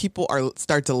there, like, people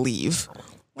start to leave.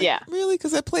 Like, really?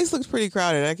 Because that place looks pretty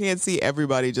crowded. I can't see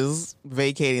everybody just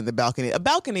vacating the balcony. A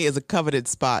balcony is a coveted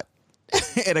spot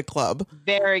at a club.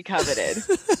 Very coveted.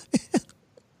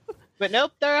 But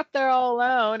nope, they're up there all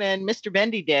alone, and Mr.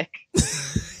 Bendy Dick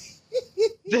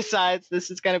decides this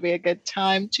is going to be a good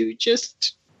time to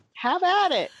just have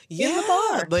at it in the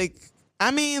bar. Like,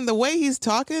 I mean, the way he's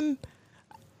talking,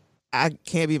 I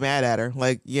can't be mad at her.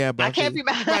 Like, yeah, Buffy, I can't be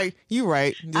mad. Right, you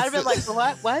right. I'd have been like,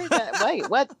 what?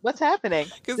 Wait, what's happening?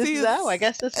 I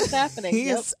guess this is happening. He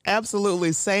is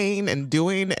absolutely saying and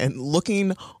doing and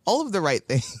looking all of the right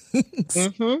things.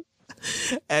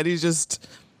 Mm-hmm. And he's just,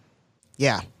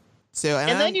 So,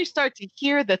 and then you start to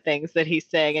hear the things that he's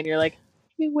saying, and you're like,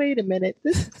 hey, wait a minute,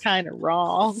 this is kind of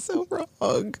wrong. So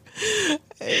wrong.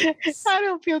 I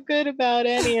don't feel good about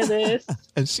any of this.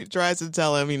 And she tries to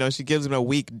tell him, she gives him a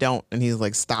weak don't, and he's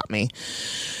like, stop me.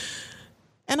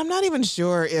 And I'm not even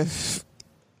sure if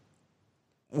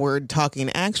we're talking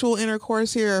actual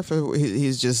intercourse here, if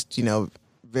he's just,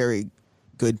 very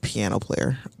good piano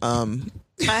player. I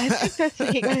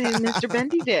think that's Mr.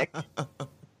 Bendy Dick.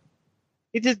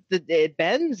 It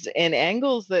bends in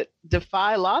angles that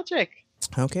defy logic.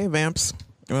 Okay, Vamps.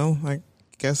 Well, I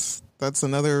guess that's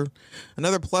another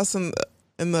plus in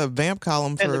the Vamp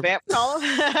column. In the Vamp column?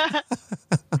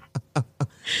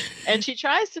 And she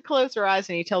tries to close her eyes,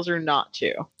 and he tells her not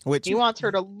to. He wants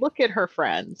her to look at her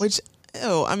friends. Which,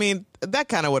 I mean, that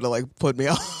kind of would have put me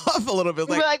off a little bit.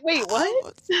 Like, wait,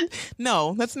 what?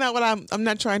 No, that's not what I'm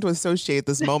not trying to associate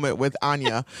this moment with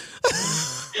Anya.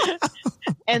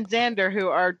 And Xander, who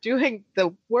are doing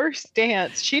the worst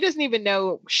dance. She doesn't even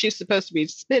know she's supposed to be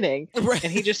spinning. Right.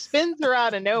 And he just spins her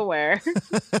out of nowhere.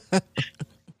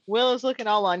 Willow's looking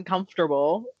all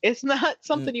uncomfortable. It's not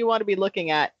something you want to be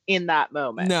looking at in that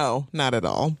moment. No, not at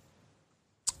all.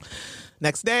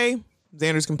 Next day,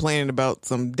 Xander's complaining about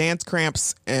some dance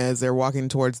cramps as they're walking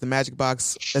towards the magic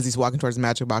box, he's walking towards the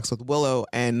magic box with Willow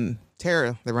and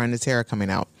Tara. They run into Tara coming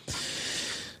out.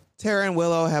 Tara and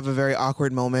Willow have a very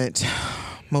awkward moment,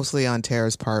 mostly on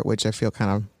Tara's part, which I feel kind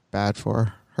of bad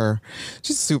for her.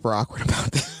 She's super awkward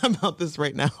about that. about this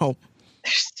right now.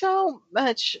 There's so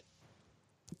much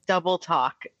double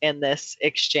talk in this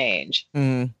exchange.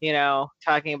 Mm, You know,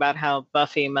 talking about how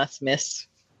Buffy must miss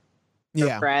her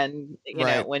yeah, friend. You know,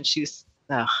 right. when she's.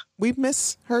 Ugh. We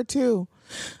miss her too.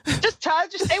 Just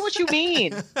say what you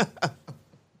mean.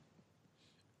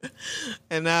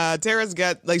 And Tara's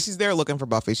got, like, she's there looking for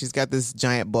Buffy. She's got this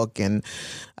giant book, and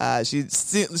she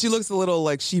looks a little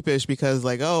like sheepish because,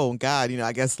 like, oh God, you know,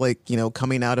 I guess, like, you know,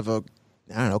 coming out of a,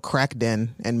 I don't know, crack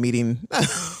den and meeting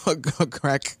a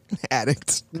crack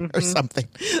addict or something,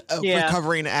 a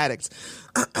recovering addict.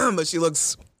 But she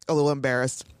looks a little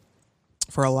embarrassed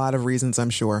for a lot of reasons, I'm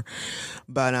sure.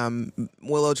 But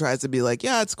Willow tries to be like,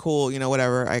 yeah, it's cool, you know,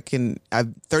 whatever.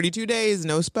 I've 32 days,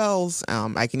 no spells.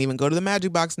 I can even go to the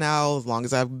magic box now as long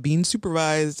as I've been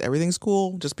supervised. Everything's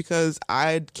cool. Just because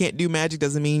I can't do magic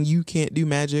doesn't mean you can't do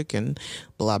magic, and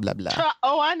blah, blah, blah.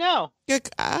 Oh, I know.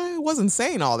 I wasn't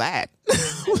saying all that.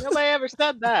 Nobody ever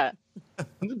said that.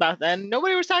 About that. And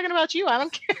nobody was talking about you. I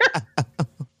don't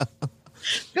care.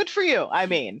 Good for you. I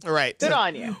mean, right. Good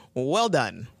on you. Well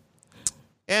done.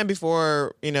 And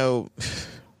before, you know,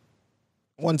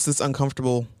 once this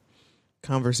uncomfortable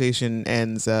conversation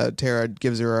ends, Tara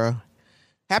gives her a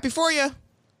happy for you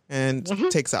and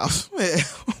takes off.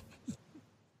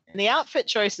 And the outfit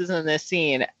choices in this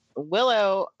scene,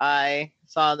 Willow, I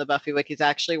saw in the Buffy wiki, is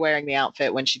actually wearing the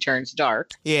outfit when she turns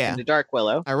dark. Yeah. Into Dark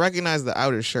Willow. I recognize the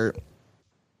outer shirt.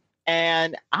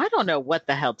 And I don't know what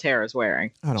the hell Tara's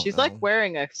wearing. She's know. like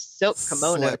wearing a silk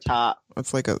kimono top.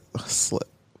 It's like a slip.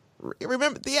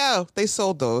 Remember, yeah, they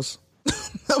sold those.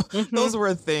 Those were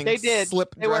a thing. They did.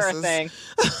 Slip they dresses. were a thing.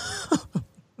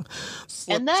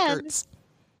 Slip and then skirts.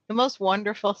 the most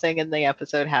wonderful thing in the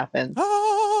episode happens.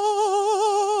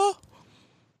 Ah!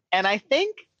 And I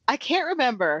can't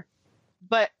remember,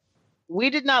 but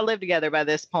we did not live together by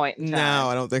this point in time. No,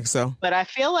 I don't think so. But I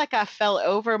feel like I fell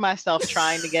over myself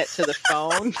trying to get to the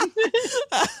phone.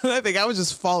 I think I was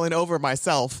just falling over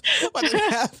myself when it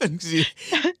happened.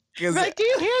 Like, do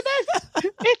you hear this?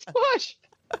 It's Bush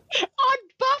on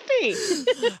Buffy.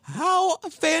 How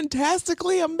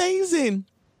fantastically amazing.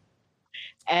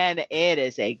 And it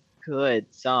is a good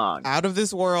song. Out of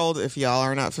This World, if y'all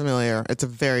are not familiar, it's a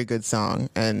very good song,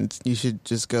 and you should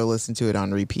just go listen to it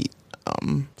on repeat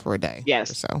for a day or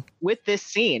so. With this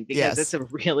scene, because it's a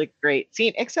really great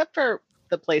scene, except for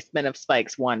the placement of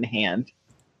Spike's one hand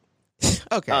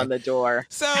on the door.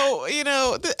 So, you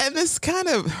know, and this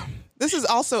is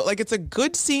also, like, it's a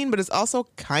good scene, but it's also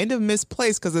kind of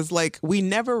misplaced because it's like we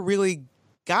never really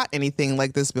got anything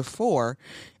like this before,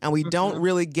 and we don't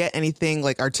really get anything,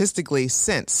 like, artistically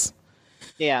since.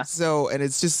 Yeah. So, and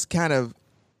it's just kind of,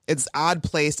 it's odd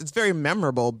placed. It's very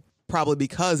memorable, probably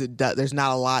because there's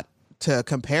not a lot to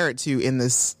compare it to in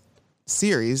this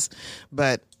series,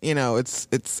 but you know, it's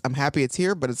I'm happy it's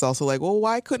here, but it's also like, well,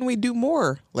 why couldn't we do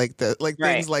more like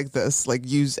things like this, like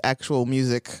use actual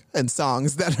music and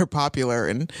songs that are popular?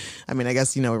 And I mean, I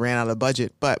guess, you know, we ran out of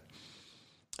budget, but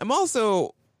I'm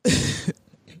also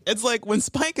it's like when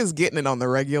Spike is getting it on the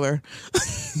regular,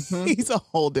 he's a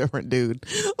whole different dude.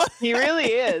 He really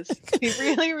is. He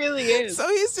really, really is. So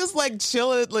he's just like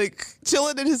chilling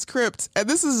in his crypt, and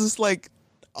this is just like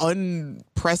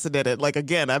unprecedented. Like,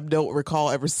 again, I don't recall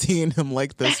ever seeing him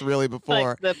like this really before.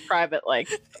 Like the private life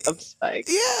of Spike.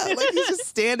 Yeah, like he's just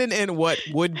standing in what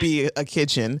would be a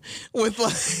kitchen with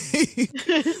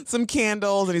like some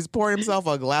candles, and he's pouring himself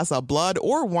a glass of blood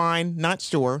or wine, not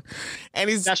sure. And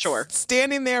he's not sure.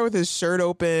 Standing there with his shirt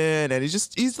open, and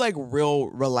he's like real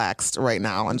relaxed right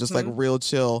now and just like real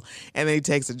chill. And then he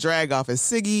takes a drag off his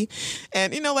ciggy,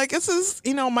 and you know, like this is,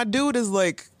 you know, my dude is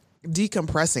like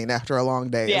decompressing after a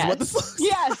long day. Yes. Is what this looks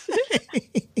yes.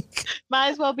 like. Might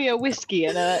as well be a whiskey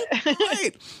and a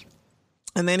right.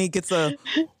 And then he gets a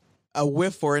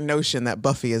whiff or a notion that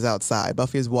Buffy is outside.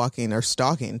 Buffy is walking or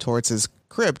stalking towards his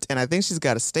crypt, and I think she's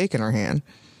got a stake in her hand.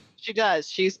 She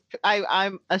does.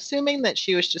 I'm assuming that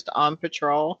she was just on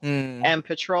patrol, and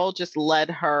patrol just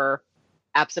led her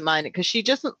absent-minded, because she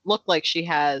doesn't look like she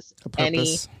has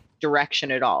any direction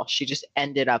at all. She just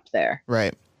ended up there.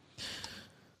 Right.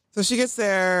 So she gets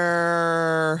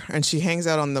there, and she hangs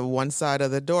out on the one side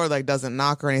of the door, like doesn't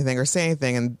knock or anything or say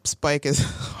anything, and Spike is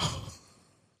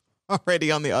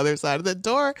already on the other side of the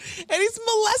door, and he's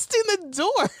molesting the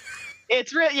door.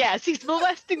 It's real. Yes, he's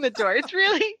molesting the door. It's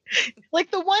really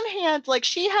like the one hand, like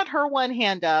she had her one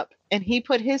hand up, and he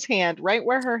put his hand right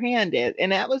where her hand is,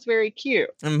 and that was very cute.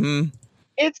 Mm-hmm.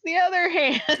 It's the other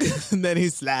hand. And then he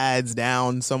slides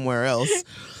down somewhere else.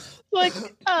 Like,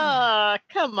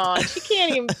 come on. She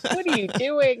can't even. What are you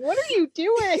doing? What are you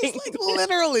doing? He's like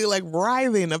literally like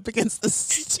writhing up against the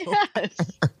stove. Yes.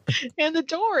 And the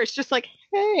door is just like,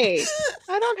 hey,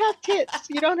 I don't have tits.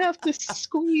 You don't have to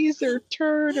squeeze or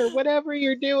turn or whatever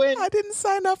you're doing. I didn't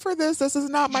sign up for this. This is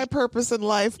not my purpose in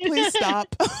life. Please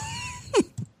stop.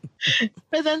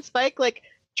 But then Spike like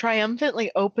triumphantly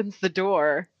opens the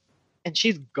door and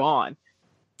she's gone.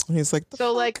 He's like, so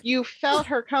fuck? like you felt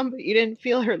her come, but you didn't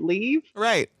feel her leave.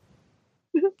 Right.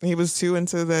 He was too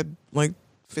into that, like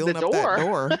feeling The up that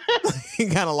door. door. He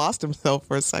kind of lost himself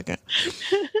for a second.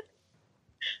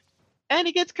 And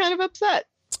he gets kind of upset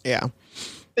Yeah.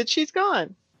 that she's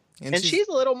gone. And she's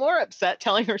a little more upset,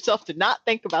 telling herself to not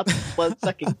think about the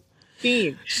blood-sucking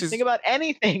fiend. Think about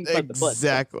anything but the blood.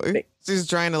 Exactly. She's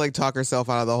trying to like talk herself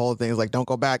out of the whole thing. It's like, don't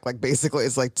go back. Like basically,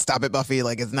 it's like, stop it, Buffy.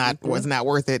 Like it's not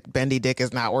worth it. Bendy dick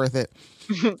is not worth it.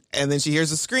 And then she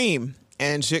hears a scream,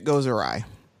 and shit goes awry.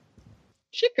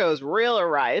 Shit goes real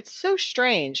awry. It's so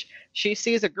strange. She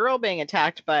sees a girl being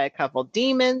attacked by a couple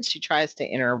demons. She tries to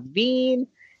intervene,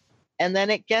 and then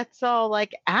it gets all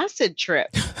like acid trip.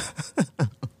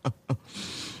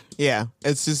 Yeah,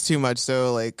 it's just too much.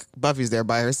 So like Buffy's there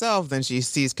by herself. Then she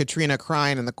sees Katrina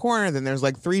crying in the corner. Then there's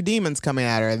like 3 demons coming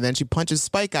at her. And then she punches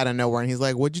Spike out of nowhere. And he's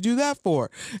like, what'd you do that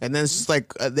for? And then it's just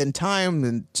like, then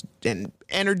time and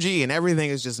energy and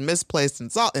everything is just misplaced.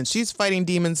 And she's fighting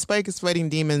demons. Spike is fighting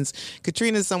demons.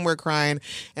 Katrina's somewhere crying.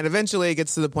 And eventually it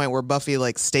gets to the point where Buffy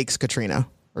like stakes Katrina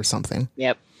or something.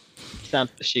 Yep.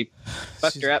 She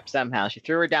fucked her up somehow. She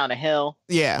threw her down a hill.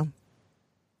 Yeah.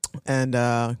 And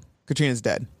Katrina's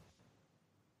dead.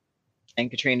 And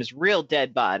Katrina's real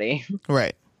dead body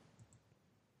Right.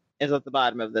 is at the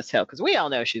bottom of this hill. Because we all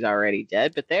know she's already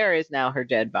dead, but there is now her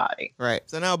dead body. Right.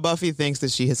 So now Buffy thinks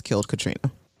that she has killed Katrina.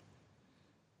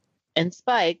 And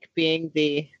Spike, being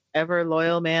the ever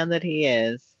loyal man that he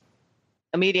is,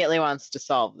 immediately wants to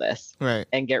solve this. Right.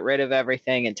 And get rid of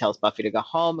everything and tells Buffy to go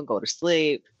home and go to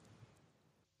sleep.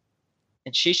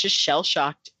 And she's just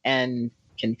shell-shocked and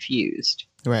confused.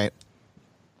 Right.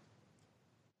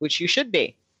 Which you should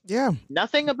be. Yeah.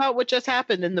 Nothing about what just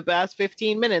happened in the past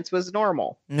 15 minutes was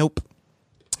normal. Nope.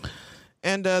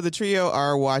 And the trio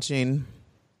are watching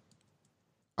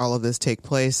all of this take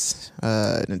place.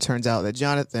 And it turns out that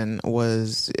Jonathan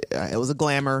was, it was a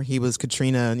glamour. He was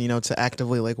Katrina, to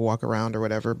actively like walk around or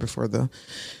whatever before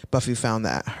Buffy found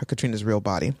that Katrina's real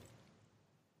body.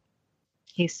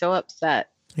 He's so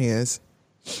upset. He is.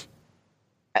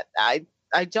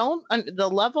 I don't, the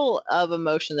level of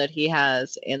emotion that he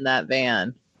has in that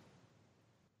van,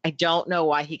 I don't know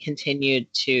why he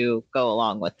continued to go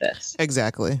along with this.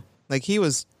 Exactly. Like he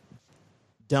was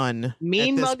done.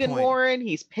 Mean mugging Warren.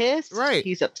 He's pissed. Right.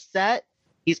 He's upset.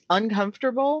 He's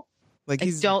uncomfortable. Like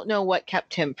I don't know what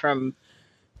kept him from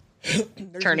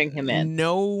turning him in.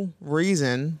 No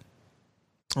reason,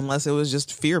 unless it was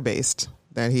just fear-based,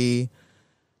 that he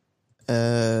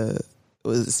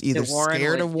was either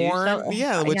scared of Warren.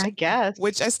 Yeah, I guess.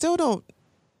 Which I still don't.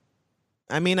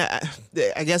 I mean,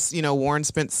 I guess, Warren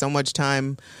spent so much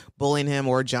time bullying him,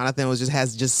 or Jonathan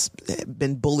has just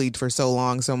been bullied for so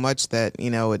long, so much that,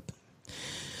 it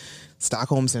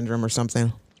Stockholm syndrome or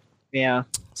something. Yeah.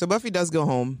 So Buffy does go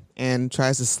home and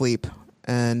tries to sleep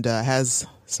and has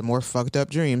some more fucked up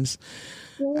dreams.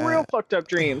 Real fucked up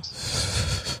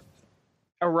dreams.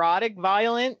 Erotic,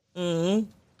 violent. Mm-hmm.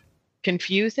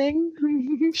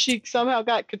 Confusing. She somehow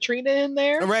got Katrina in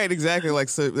there. Right, exactly. Like,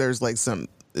 so there's like some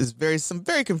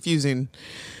very confusing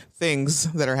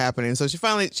things that are happening. So she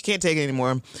can't take it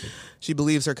anymore. She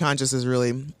believes her conscience is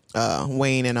really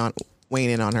weighing in on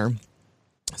her.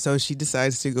 So she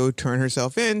decides to go turn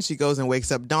herself in. She goes and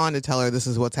wakes up Dawn to tell her this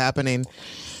is what's happening.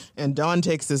 And Dawn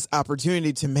takes this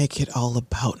opportunity to make it all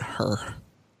about her.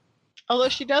 Although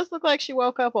she does look like she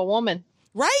woke up a woman.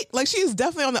 Right? Like she's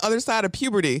definitely on the other side of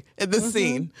puberty in this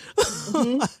scene.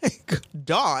 Like,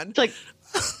 Dawn. It's like,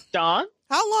 Dawn?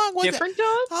 How long was Different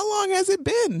Dawn? How long has it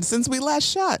been since we last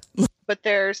shot? But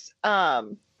there's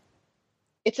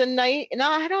it's a night. No,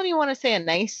 I don't even want to say a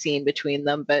nice scene between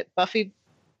them, but Buffy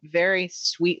very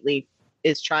sweetly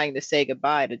is trying to say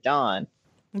goodbye to Dawn.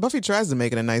 Buffy tries to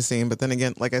make it a nice scene, but then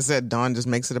again, like I said, Dawn just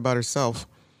makes it about herself.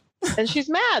 And she's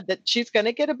mad that she's going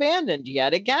to get abandoned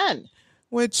yet again.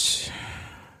 Which,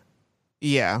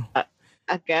 yeah.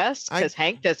 I guess, because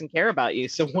Hank doesn't care about you,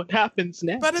 so what happens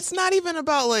next? But it's not even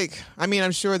about, like, I mean,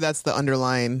 I'm sure that's the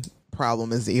underlying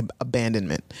problem is the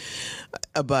abandonment.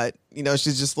 But,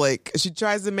 she's just like, she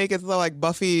tries to make it feel like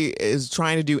Buffy is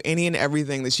trying to do any and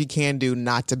everything that she can do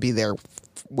not to be there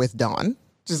with Dawn.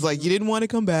 Just like, you didn't want to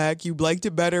come back. You liked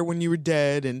it better when you were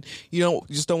dead, and you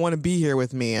just don't want to be here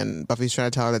with me. And Buffy's trying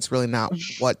to tell her that's really not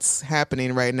what's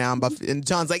happening right now. And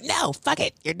John's like, no, fuck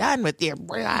it. You're done with your...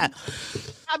 I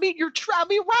mean, you're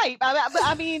right.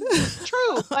 I mean,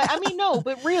 true. I mean, no,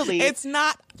 but really. It's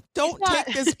not... Don't take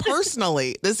this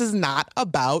personally. This is not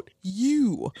about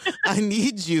you. I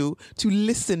need you to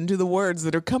listen to the words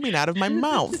that are coming out of my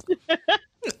mouth.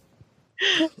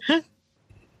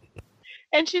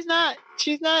 And she's not,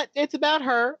 it's about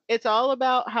her. It's all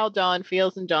about how Dawn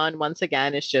feels. And Dawn, once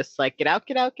again, is just like, get out,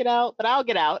 but I'll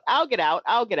get out.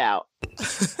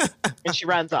 And she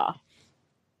runs off.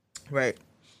 Right.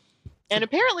 And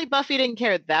apparently Buffy didn't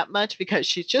care that much because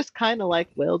she's just kind of like,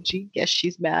 well, gee, guess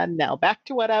she's mad now. Back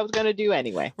to what I was going to do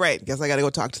anyway. Right. Guess I got to go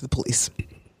talk to the police.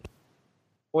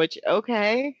 Which,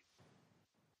 okay.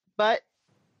 But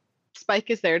Spike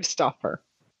is there to stop her.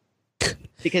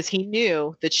 Because he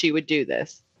knew that she would do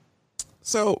this.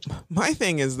 So my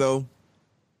thing is, though,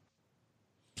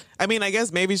 I mean, I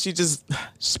guess maybe she just,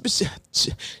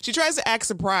 she tries to act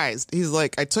surprised. He's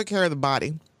like, I took care of the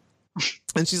body.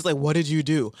 And she's like, what did you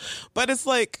do? But it's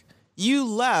like, you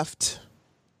left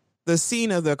the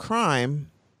scene of the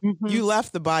crime. Mm-hmm. You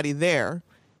left the body there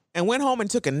and went home and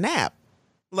took a nap.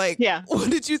 Like, yeah. What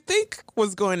did you think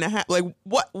was going to happen? Like,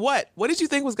 what did you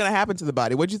think was going to happen to the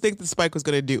body? What did you think the Spike was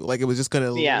going to do? Like, it was just going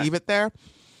to leave it there?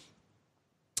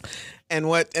 And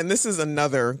this is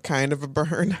another kind of a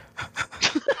burn.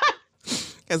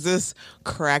 Because this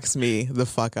cracks me the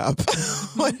fuck up.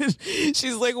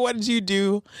 She's like, what did you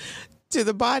do to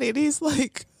the body? And he's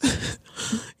like,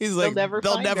 they'll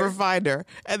never find her.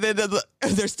 And then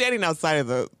they're standing outside of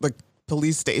the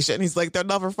police station. He's like, they'll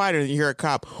never find her. And you hear a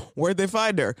cop, where'd they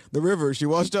find her? The river. She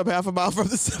washed up half a mile from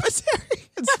the cemetery.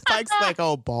 And Spike's like,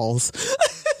 oh, balls.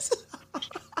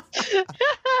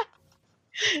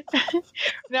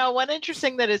 Now, one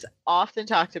interesting that is often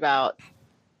talked about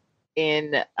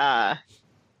in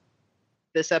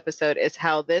this episode is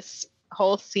how this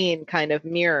whole scene kind of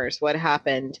mirrors what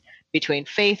happened between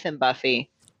Faith and Buffy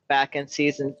back in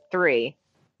season 3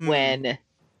 when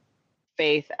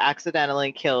Faith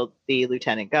accidentally killed the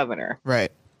lieutenant governor.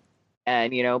 Right.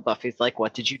 And, Buffy's like,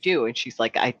 what did you do? And she's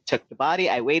like, I took the body,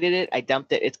 I weighted it, I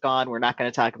dumped it, it's gone, we're not going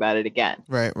to talk about it again.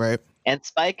 Right. And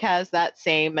Spike has that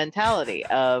same mentality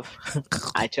of,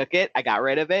 I took it, I got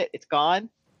rid of it, it's gone,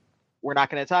 we're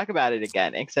not going to talk about it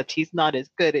again. Except he's not as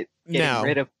good at getting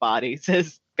rid of bodies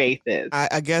as Faith is.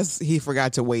 I guess he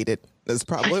forgot to weight it. That's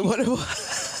probably what it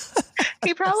was.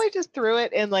 He probably just threw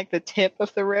it in like the tip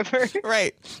of the river.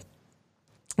 Right.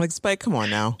 Like, Spike, come on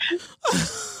now.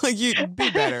 Like, you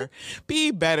be better.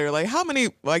 Like, how many?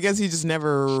 Well, I guess he just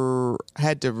never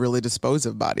had to really dispose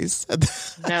of bodies.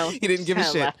 No, he didn't give a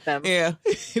shit. Left them. Yeah,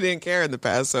 he didn't care in the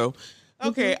past. So,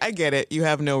 okay, I get it. You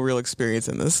have no real experience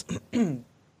in this.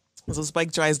 So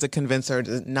Spike tries to convince her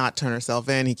to not turn herself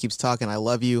in. He keeps talking, I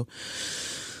love you.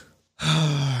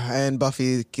 And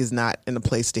Buffy is not in a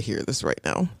place to hear this right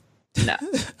now. No,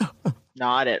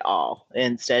 not at all.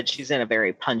 Instead, she's in a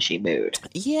very punchy mood.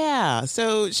 Yeah.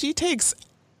 So she takes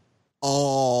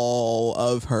all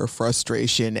of her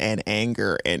frustration and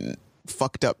anger and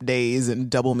fucked up days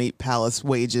and double meat palace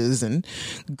wages and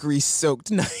grease soaked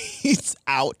nights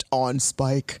out on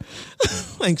Spike.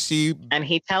 And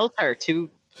he tells her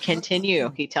to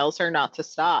continue. He tells her not to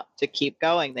stop, to keep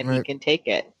going, that he can take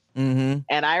it. Mm-hmm.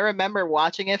 And I remember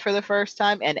watching it for the first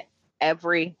time, and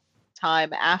every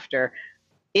time after,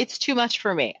 it's too much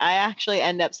for me. I actually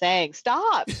end up saying,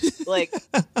 stop, like,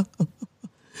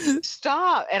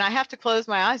 stop. And I have to close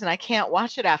my eyes, and I can't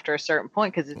watch it after a certain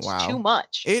point because it's too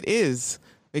much. It is,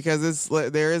 because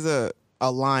there is a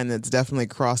line that's definitely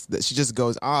crossed that she just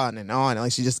goes on and on.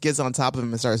 Like, she just gets on top of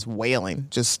him and starts wailing,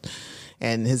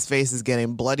 and his face is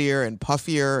getting bloodier and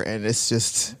puffier, and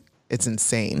it's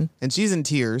insane. And she's in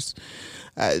tears.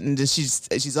 And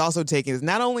she's also taking,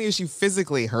 not only is she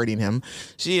physically hurting him,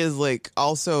 she is like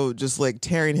also just like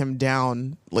tearing him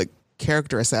down, like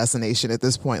character assassination at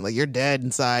this point. Like, you're dead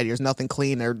inside. There's nothing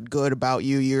clean or good about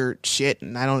you. You're shit.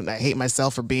 And I hate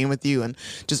myself for being with you. And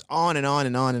just on and on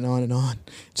and on and on and on.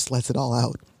 Just lets it all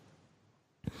out.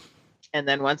 And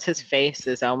then once his face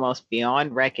is almost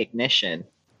beyond recognition,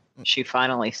 she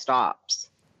finally stops.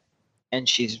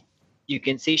 And you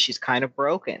can see she's kind of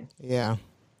broken. Yeah.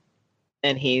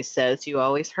 And he says, you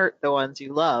always hurt the ones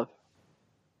you love.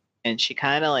 And she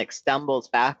kind of like stumbles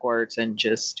backwards and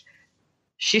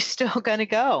she's still going to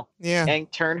go. Yeah.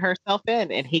 And turn herself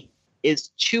in. And he is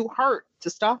too hurt to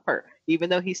stop her,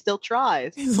 even though he still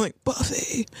tries. He's like,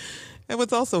 Buffy. And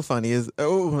what's funny is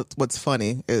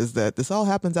that this all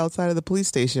happens outside of the police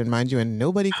station, mind you, and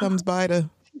nobody comes by to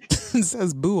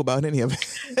says boo about any of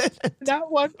it.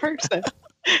 Not one person.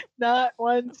 Not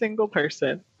one single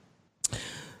person.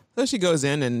 So she goes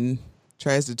in and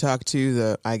tries to talk to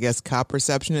the, I guess, cop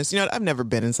receptionist. You know, I've never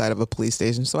been inside of a police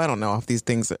station, so I don't know if these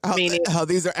things, how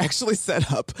these are actually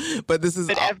set up. But this is.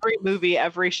 But every movie,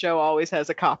 every show always has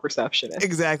a cop receptionist.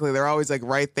 Exactly. They're always like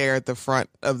right there at the front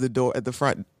of the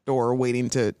door, waiting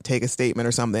to take a statement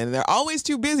or something. And they're always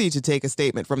too busy to take a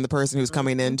statement from the person who's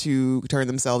coming in to turn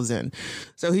themselves in.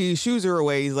 So he shoos her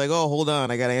away. He's like, oh, hold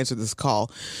on, I got to answer this call.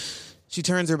 She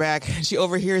turns her back. She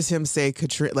overhears him say,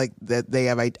 like, that they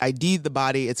have ID'd the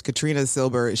body. It's Katrina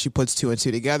Silber. She puts two and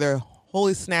two together.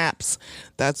 Holy snaps.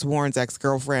 That's Warren's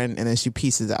ex-girlfriend. And then she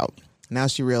pieces out. Now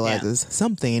she realizes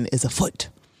something is afoot.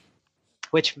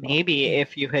 Which maybe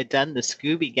if you had done the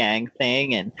Scooby Gang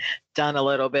thing and done a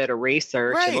little bit of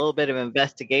research, a little bit of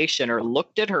investigation, or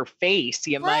looked at her face,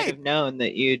 you might have known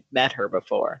that you'd met her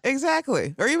before.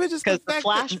 Exactly. Or even just because the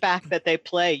flashback that they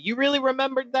play, you really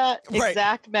remembered that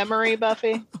exact memory,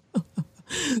 Buffy?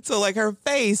 So like her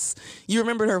face, you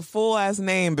remembered her full ass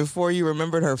name before you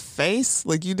remembered her face?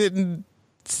 Like you didn't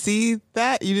see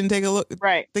that? You didn't take a look,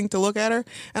 think to look at her?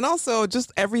 And also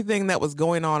just everything that was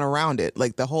going on around it,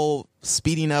 like the whole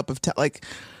speeding up of like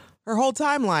her whole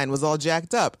timeline was all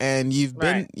jacked up, and you've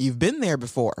been there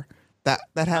before. That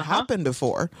had happened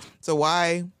before. So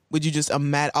why would you just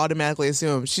automatically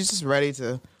assume she's just ready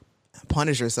to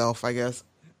punish herself, I guess?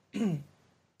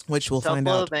 Which we'll find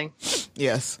out.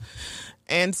 Yes.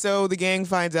 And so the gang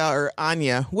finds out, or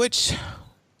Anya, which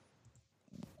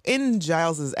in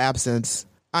Giles's absence,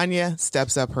 Anya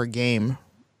steps up her game.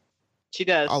 She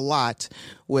does a lot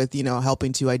with,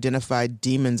 helping to identify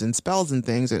demons and spells and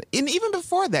things. And even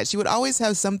before that, she would always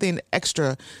have something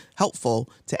extra helpful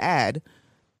to add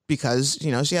because,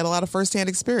 she had a lot of firsthand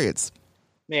experience.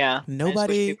 Yeah.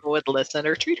 Nobody people would listen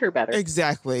or treat her better.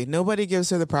 Exactly. Nobody gives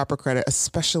her the proper credit,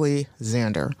 especially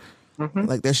Xander. Mm-hmm.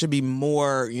 Like there should be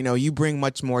more, you bring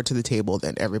much more to the table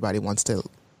than everybody wants to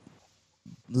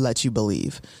let you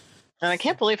believe. And I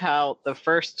can't believe how the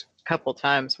first couple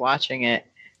times watching it,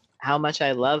 how much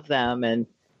I love them and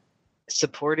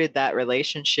supported that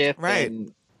relationship. Right.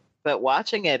 But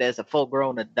watching it as a full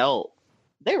grown adult,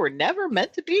 they were never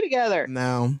meant to be together.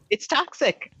 No. It's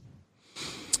toxic.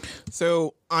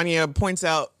 So Anya points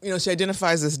out, she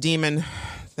identifies this demon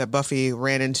that Buffy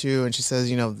ran into, and she says,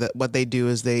 that what they do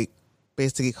is they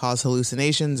basically cause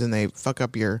hallucinations and they fuck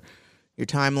up your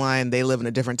timeline. They live in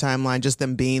a different timeline. Just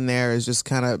them being there is just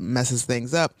kind of messes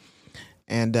things up.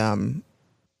 And,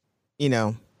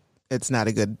 it's not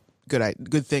a good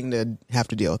thing to have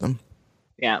to deal with them.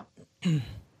 Yeah.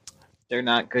 They're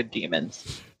not good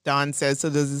demons. Dawn says, so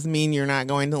does this mean you're not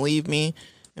going to leave me?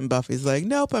 And Buffy's like,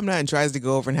 nope, I'm not. And tries to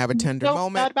go over and have a tender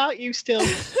moment. Not about you still.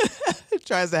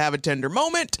 Tries to have a tender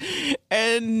moment.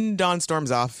 And Dawn storms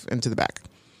off into the back.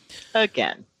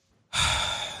 Again.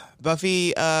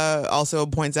 Buffy also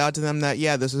points out to them that,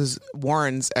 this is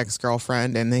Warren's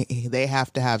ex-girlfriend, and they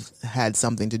have to have had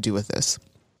something to do with this.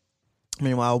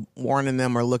 Meanwhile, Warren and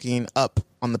them are looking up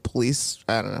on the police.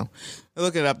 I don't know. They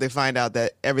look it up. They find out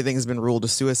that everything has been ruled a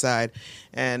suicide.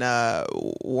 And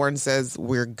Warren says,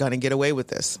 we're going to get away with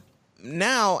this.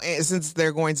 Now, since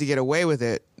they're going to get away with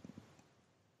it,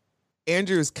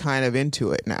 Andrew's kind of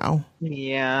into it now.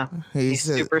 Yeah. He's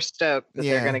super stoked that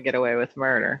they're going to get away with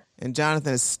murder. And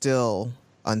Jonathan is still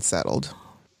unsettled.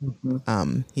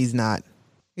 Mm-hmm. He's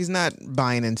not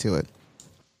buying into it.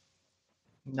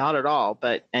 Not at all,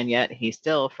 and yet he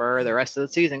still, for the rest of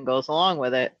the season, goes along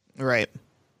with it. Right.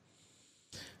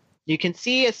 You can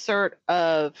see a sort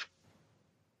of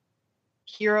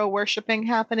hero worshipping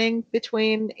happening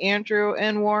between Andrew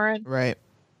and Warren. Right.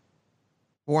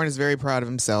 Warren is very proud of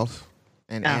himself,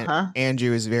 and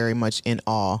Andrew is very much in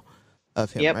awe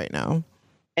of him right now.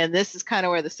 And this is kind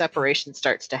of where the separation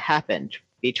starts to happen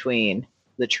between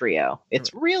the trio.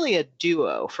 It's really a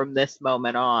duo from this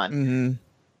moment on. Mm-hmm.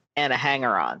 And a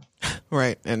hanger-on.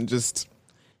 Right. And just,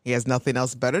 he has nothing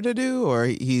else better to do, or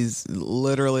he's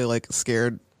literally like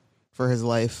scared for his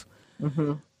life.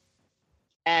 Mm-hmm.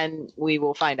 And we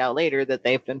will find out later that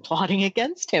they've been plotting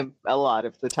against him a lot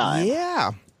of the time.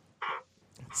 Yeah.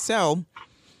 So,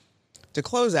 to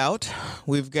close out,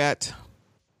 we've got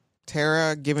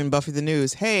Tara giving Buffy the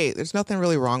news. Hey, there's nothing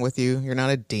really wrong with you. You're not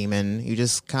a demon. You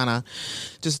just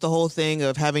just the whole thing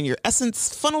of having your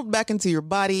essence funneled back into your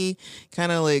body,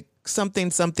 kind of like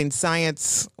something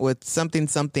science with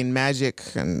something magic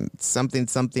and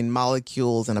something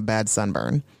molecules and a bad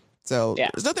sunburn. So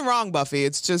there's nothing wrong, Buffy.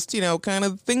 It's just, kind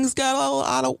of things got a little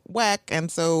out of whack. And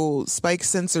so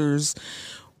Spike's sensors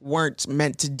weren't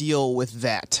meant to deal with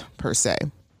that per se.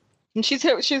 And she's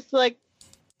like,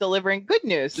 delivering good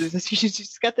news. She's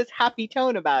just got this happy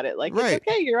tone about it. Like, Right. it's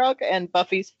okay, you're okay. And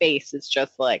Buffy's face is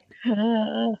just like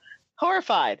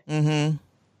horrified. Mm-hmm.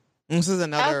 This is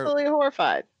Absolutely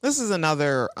horrified. This is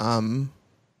another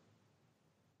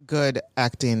good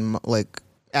acting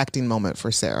moment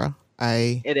for Sarah.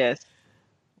 It is.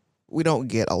 We don't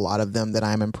get a lot of them that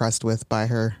I'm impressed with by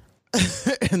her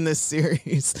in this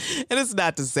series. And it's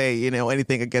not to say,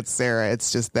 anything against Sarah.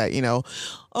 It's just that,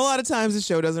 a lot of times the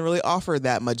show doesn't really offer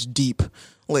that much deep,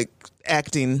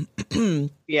 acting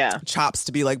chops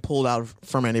to be, pulled out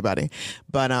from anybody.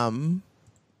 But,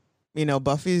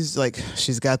 Buffy's,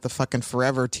 she's got the fucking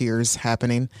forever tears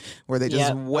happening where they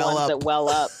just well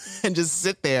up and just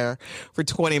sit there for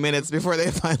 20 minutes before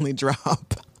they finally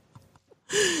drop.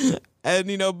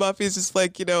 And, Buffy's just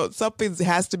like, something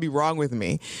has to be wrong with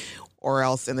me or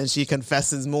else. And then she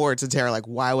confesses more to Tara,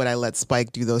 why would I let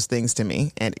Spike do those things to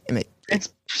me? And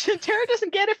Tara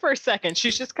doesn't get it for a second.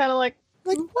 She's just kind of like,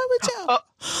 why would you?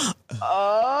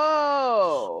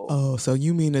 Oh, so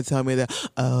you mean to tell me that?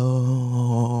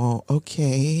 Oh,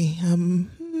 okay.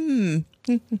 And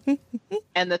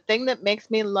the thing that makes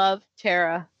me love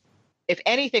Tara, if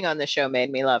anything on the show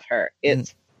made me love her,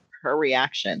 it's her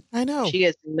reaction. I know. She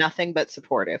is nothing but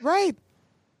supportive. Right.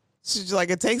 She's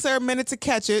it takes her a minute to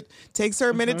catch it, takes her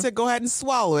a minute to go ahead and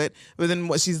swallow it, but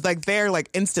then she's there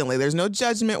instantly. There's no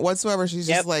judgment whatsoever. She's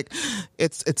just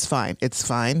it's fine. It's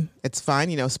fine. It's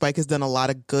fine. Spike has done a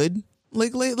lot of good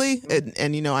lately, and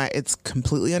it's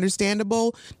completely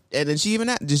understandable. And then she even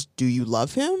asked, just, do you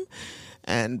love him?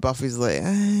 And Buffy's like,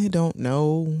 I don't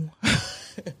know.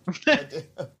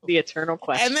 The eternal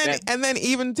question. And then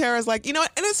even Tara's like, and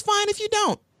it's fine if you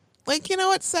don't.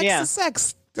 Sex is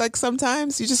sex.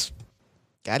 Sometimes you just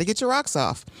got to get your rocks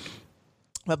off.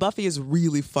 But Buffy is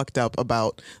really fucked up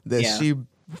about this. Yeah. She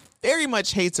very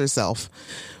much hates herself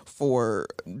for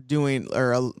doing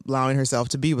or allowing herself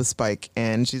to be with Spike.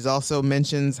 And she's also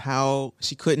mentions how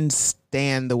she couldn't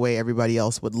stand the way everybody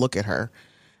else would look at her.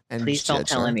 And please don't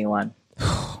tell anyone.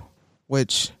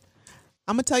 Which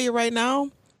I'm going to tell you right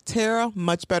now, Tara,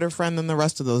 much better friend than the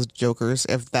rest of those jokers,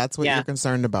 if that's what you're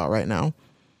concerned about right now.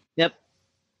 Yep.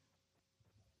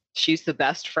 She's the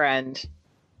best friend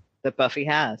that Buffy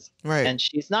has. Right. And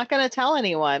she's not going to tell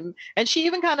anyone. And she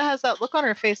even kind of has that look on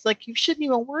her face like, you shouldn't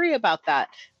even worry about that.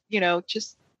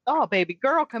 Just, oh, baby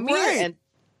girl, come here. And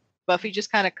Buffy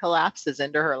just kind of collapses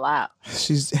into her lap.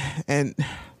 She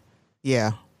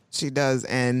does.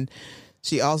 And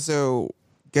she also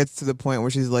gets to the point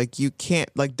where she's like, you can't,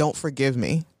 don't forgive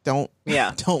me. Don't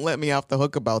let me off the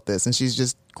hook about this. And she's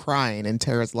just crying in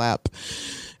Tara's lap.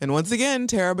 And once again,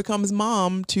 Tara becomes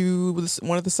mom to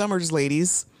one of the Summers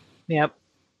ladies. Yep.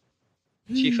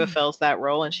 She fulfills that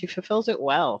role and she fulfills it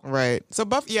well. Right. So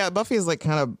Buffy is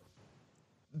kind of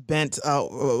bent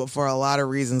out for a lot of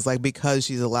reasons, because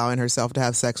she's allowing herself to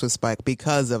have sex with Spike,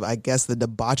 because of, I guess, the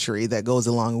debauchery that goes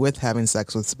along with having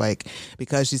sex with Spike,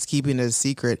 because she's keeping it a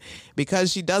secret,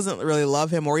 because she doesn't really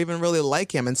love him or even really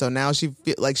like him, and so now she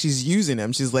feel like she's using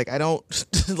him. She's like, I don't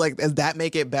does that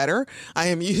make it better? I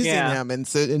am using him, and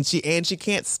she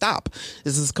can't stop.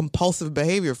 This is compulsive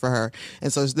behavior for her,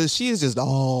 and so she is just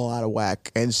all out of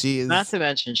whack. And she is, not to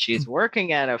mention, she's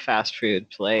working at a fast food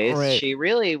place. Right. She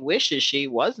really wishes she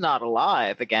was not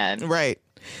alive again. Right.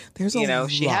 There's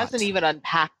she hasn't even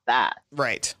unpacked that.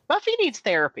 Right. Buffy needs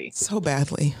therapy. So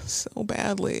badly.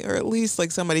 Or at least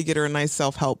somebody get her a nice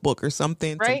self-help book or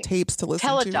something. Right. Some tapes to listen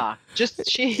to. Teledoc. Just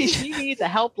she needs a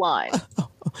helpline.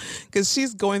 Because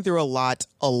she's going through a lot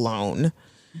alone.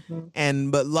 Mm-hmm.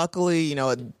 But luckily,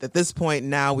 at this point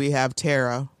now we have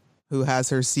Tara, who has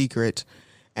her secret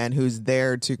and who's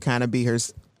there to kind of be her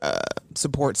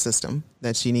support system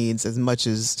that she needs, as much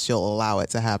as she'll allow it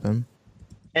to happen.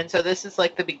 And so this is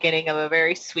the beginning of a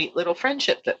very sweet little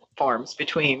friendship that forms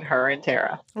between her and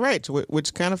Tara. Right,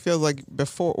 which kind of feels like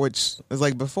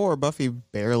before, Buffy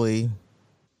barely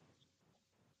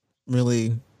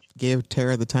really gave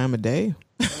Tara the time of day.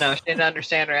 No, she didn't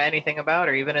understand or anything about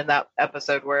her. Even in that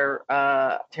episode where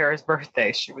Tara's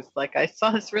birthday, she was like, I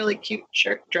saw this really cute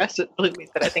dress at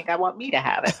Bloomie's that I think I want me to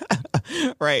have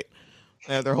it. Right.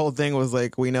 Yeah, their whole thing was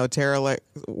we know Tara likes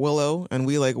Willow and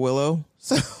we like Willow.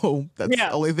 So that's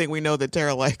the only thing we know that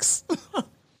Tara likes.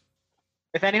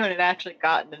 If anyone had actually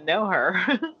gotten to know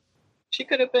her, she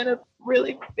could have been a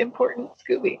really important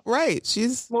Scooby. Right.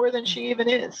 She's more than she even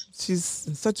is. She's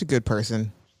such a good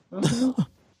person. Mm-hmm.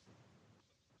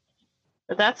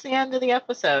 But that's the end of the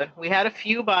episode. We had a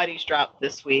few bodies dropped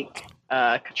this week.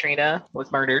 Katrina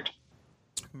was murdered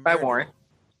by Warren.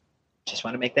 Just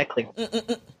want to make that clear.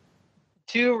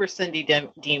 2 Rescindy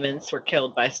demons were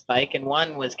killed by Spike, and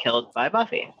 1 was killed by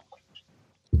Buffy.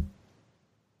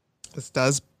 This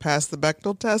does pass the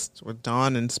Bechdel test with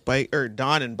Dawn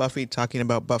and Buffy talking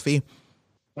about Buffy.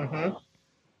 Mm-hmm.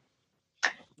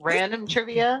 Random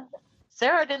trivia.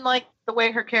 Sarah didn't like the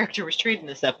way her character was treated in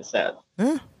this episode.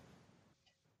 Yeah.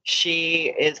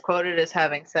 She is quoted as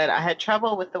having said, "I had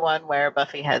trouble with the one where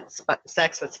Buffy had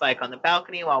sex with Spike on the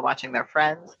balcony while watching their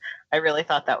friends. I really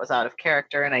thought that was out of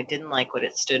character, and I didn't like what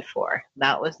it stood for.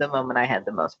 That was the moment I had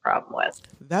the most problem with."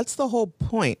 That's the whole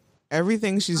point.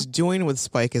 Everything she's doing with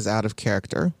Spike is out of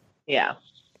character. Yeah.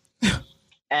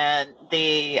 And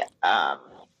the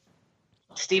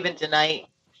Stephen DeKnight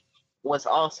was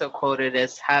also quoted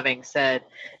as having said,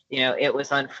 it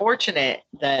was unfortunate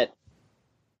that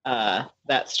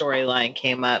that storyline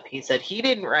came up. He said he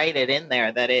didn't write it in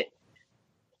there, that it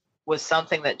was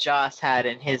something that Joss had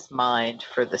in his mind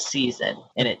for the season,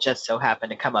 and it just so happened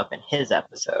to come up in his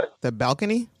episode. The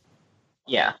balcony?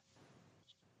 Yeah.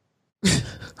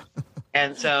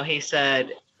 And so he said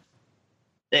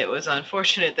it was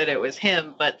unfortunate that it was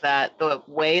him, but that the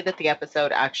way that the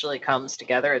episode actually comes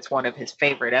together, it's one of his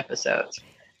favorite episodes.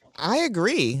 I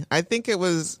agree. I think it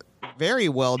was very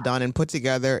well done and put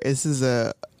together. This is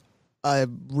a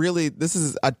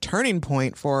turning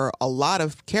point for a lot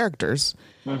of characters.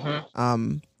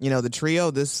 Mm-hmm. The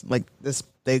trio, they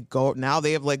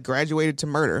have graduated to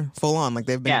murder full on. Like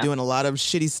they've been doing a lot of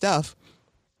shitty stuff.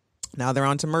 Now they're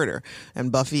on to murder,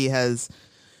 and Buffy has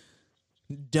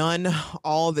done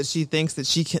all that she thinks that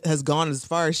she has gone as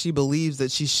far as she believes that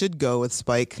she should go with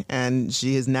Spike, and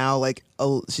she is now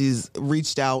she's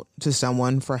reached out to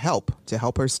someone for help to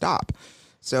help her stop.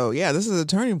 So yeah, this is a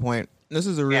turning point. This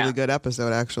is a really good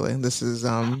episode, actually. This is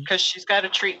because she's got to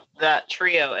treat that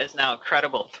trio as now a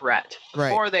credible threat.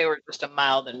 Before they were just a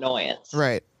mild annoyance.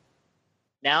 Right.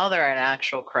 Now they're an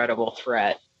actual credible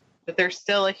threat, but they're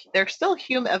still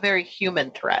a very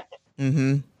human threat.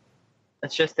 Mm-hmm.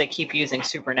 It's just they keep using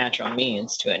supernatural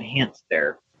means to enhance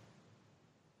their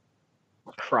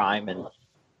crime and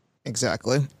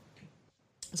exactly.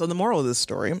 So the moral of this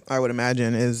story, I would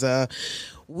imagine, is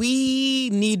we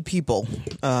need people,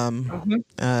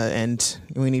 and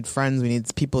we need friends. We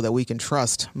need people that we can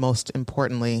trust. Most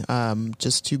importantly,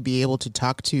 just to be able to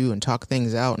talk to and talk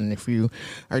things out. And if you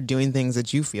are doing things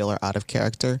that you feel are out of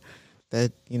character,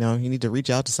 that you need to reach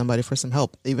out to somebody for some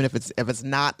help, even if it's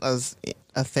not as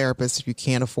a therapist. If you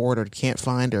can't afford or can't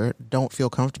find or don't feel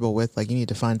comfortable with, you need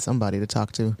to find somebody to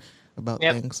talk to about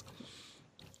things.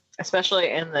 Especially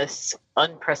in this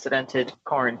unprecedented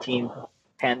quarantine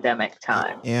pandemic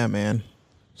time. Yeah, man.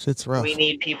 Shit's rough. We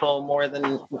need people more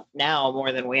than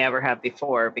we ever have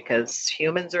before, because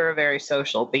humans are a very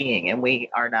social being, and we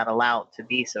are not allowed to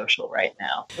be social right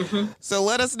now. Mm-hmm. So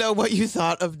let us know what you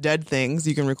thought of Dead Things.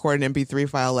 You can record an MP3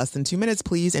 file less than 2 minutes,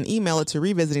 please, and email it to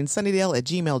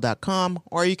revisitingsunnydale@gmail.com,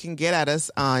 or you can get at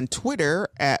us on Twitter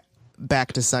at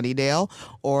Back to Sunnydale,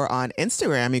 or on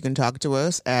Instagram you can talk to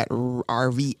us at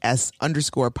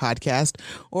RVS_podcast,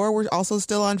 or we're also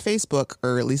still on Facebook,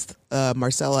 or at least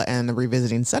Marcella and the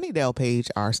Revisiting Sunnydale page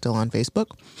are still on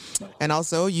Facebook. And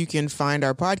also you can find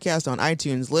our podcast on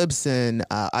iTunes, Libsyn,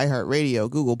 iHeartRadio,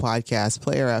 Google Podcasts,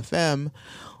 Player FM,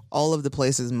 all of the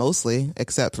places, mostly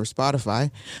except for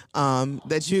Spotify,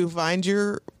 that you find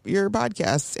your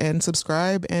podcasts, and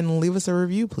subscribe and leave us a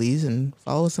review, please, and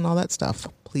follow us and all that stuff.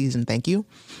 Please and thank you.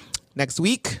 Next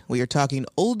week, we are talking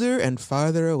Older and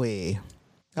Farther Away.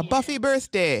 A Buffy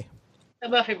birthday. A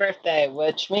Buffy birthday,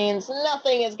 which means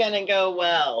nothing is going to go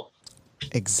well.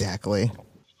 Exactly.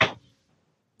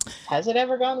 Has it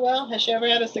ever gone well? Has she ever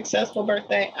had a successful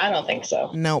birthday? I don't think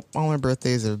so. Nope. All her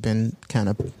birthdays have been kind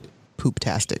of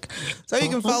poop-tastic. So you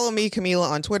can follow me, Camila,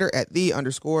 on Twitter at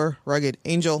 @the_rugged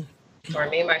angel. Or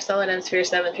me, Marcella, at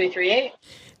Sphere7338.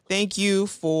 Thank you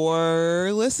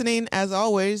for listening. As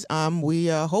always, we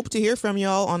hope to hear from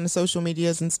y'all on the social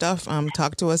medias and stuff.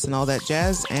 Talk to us and all that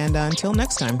jazz. And until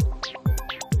next time.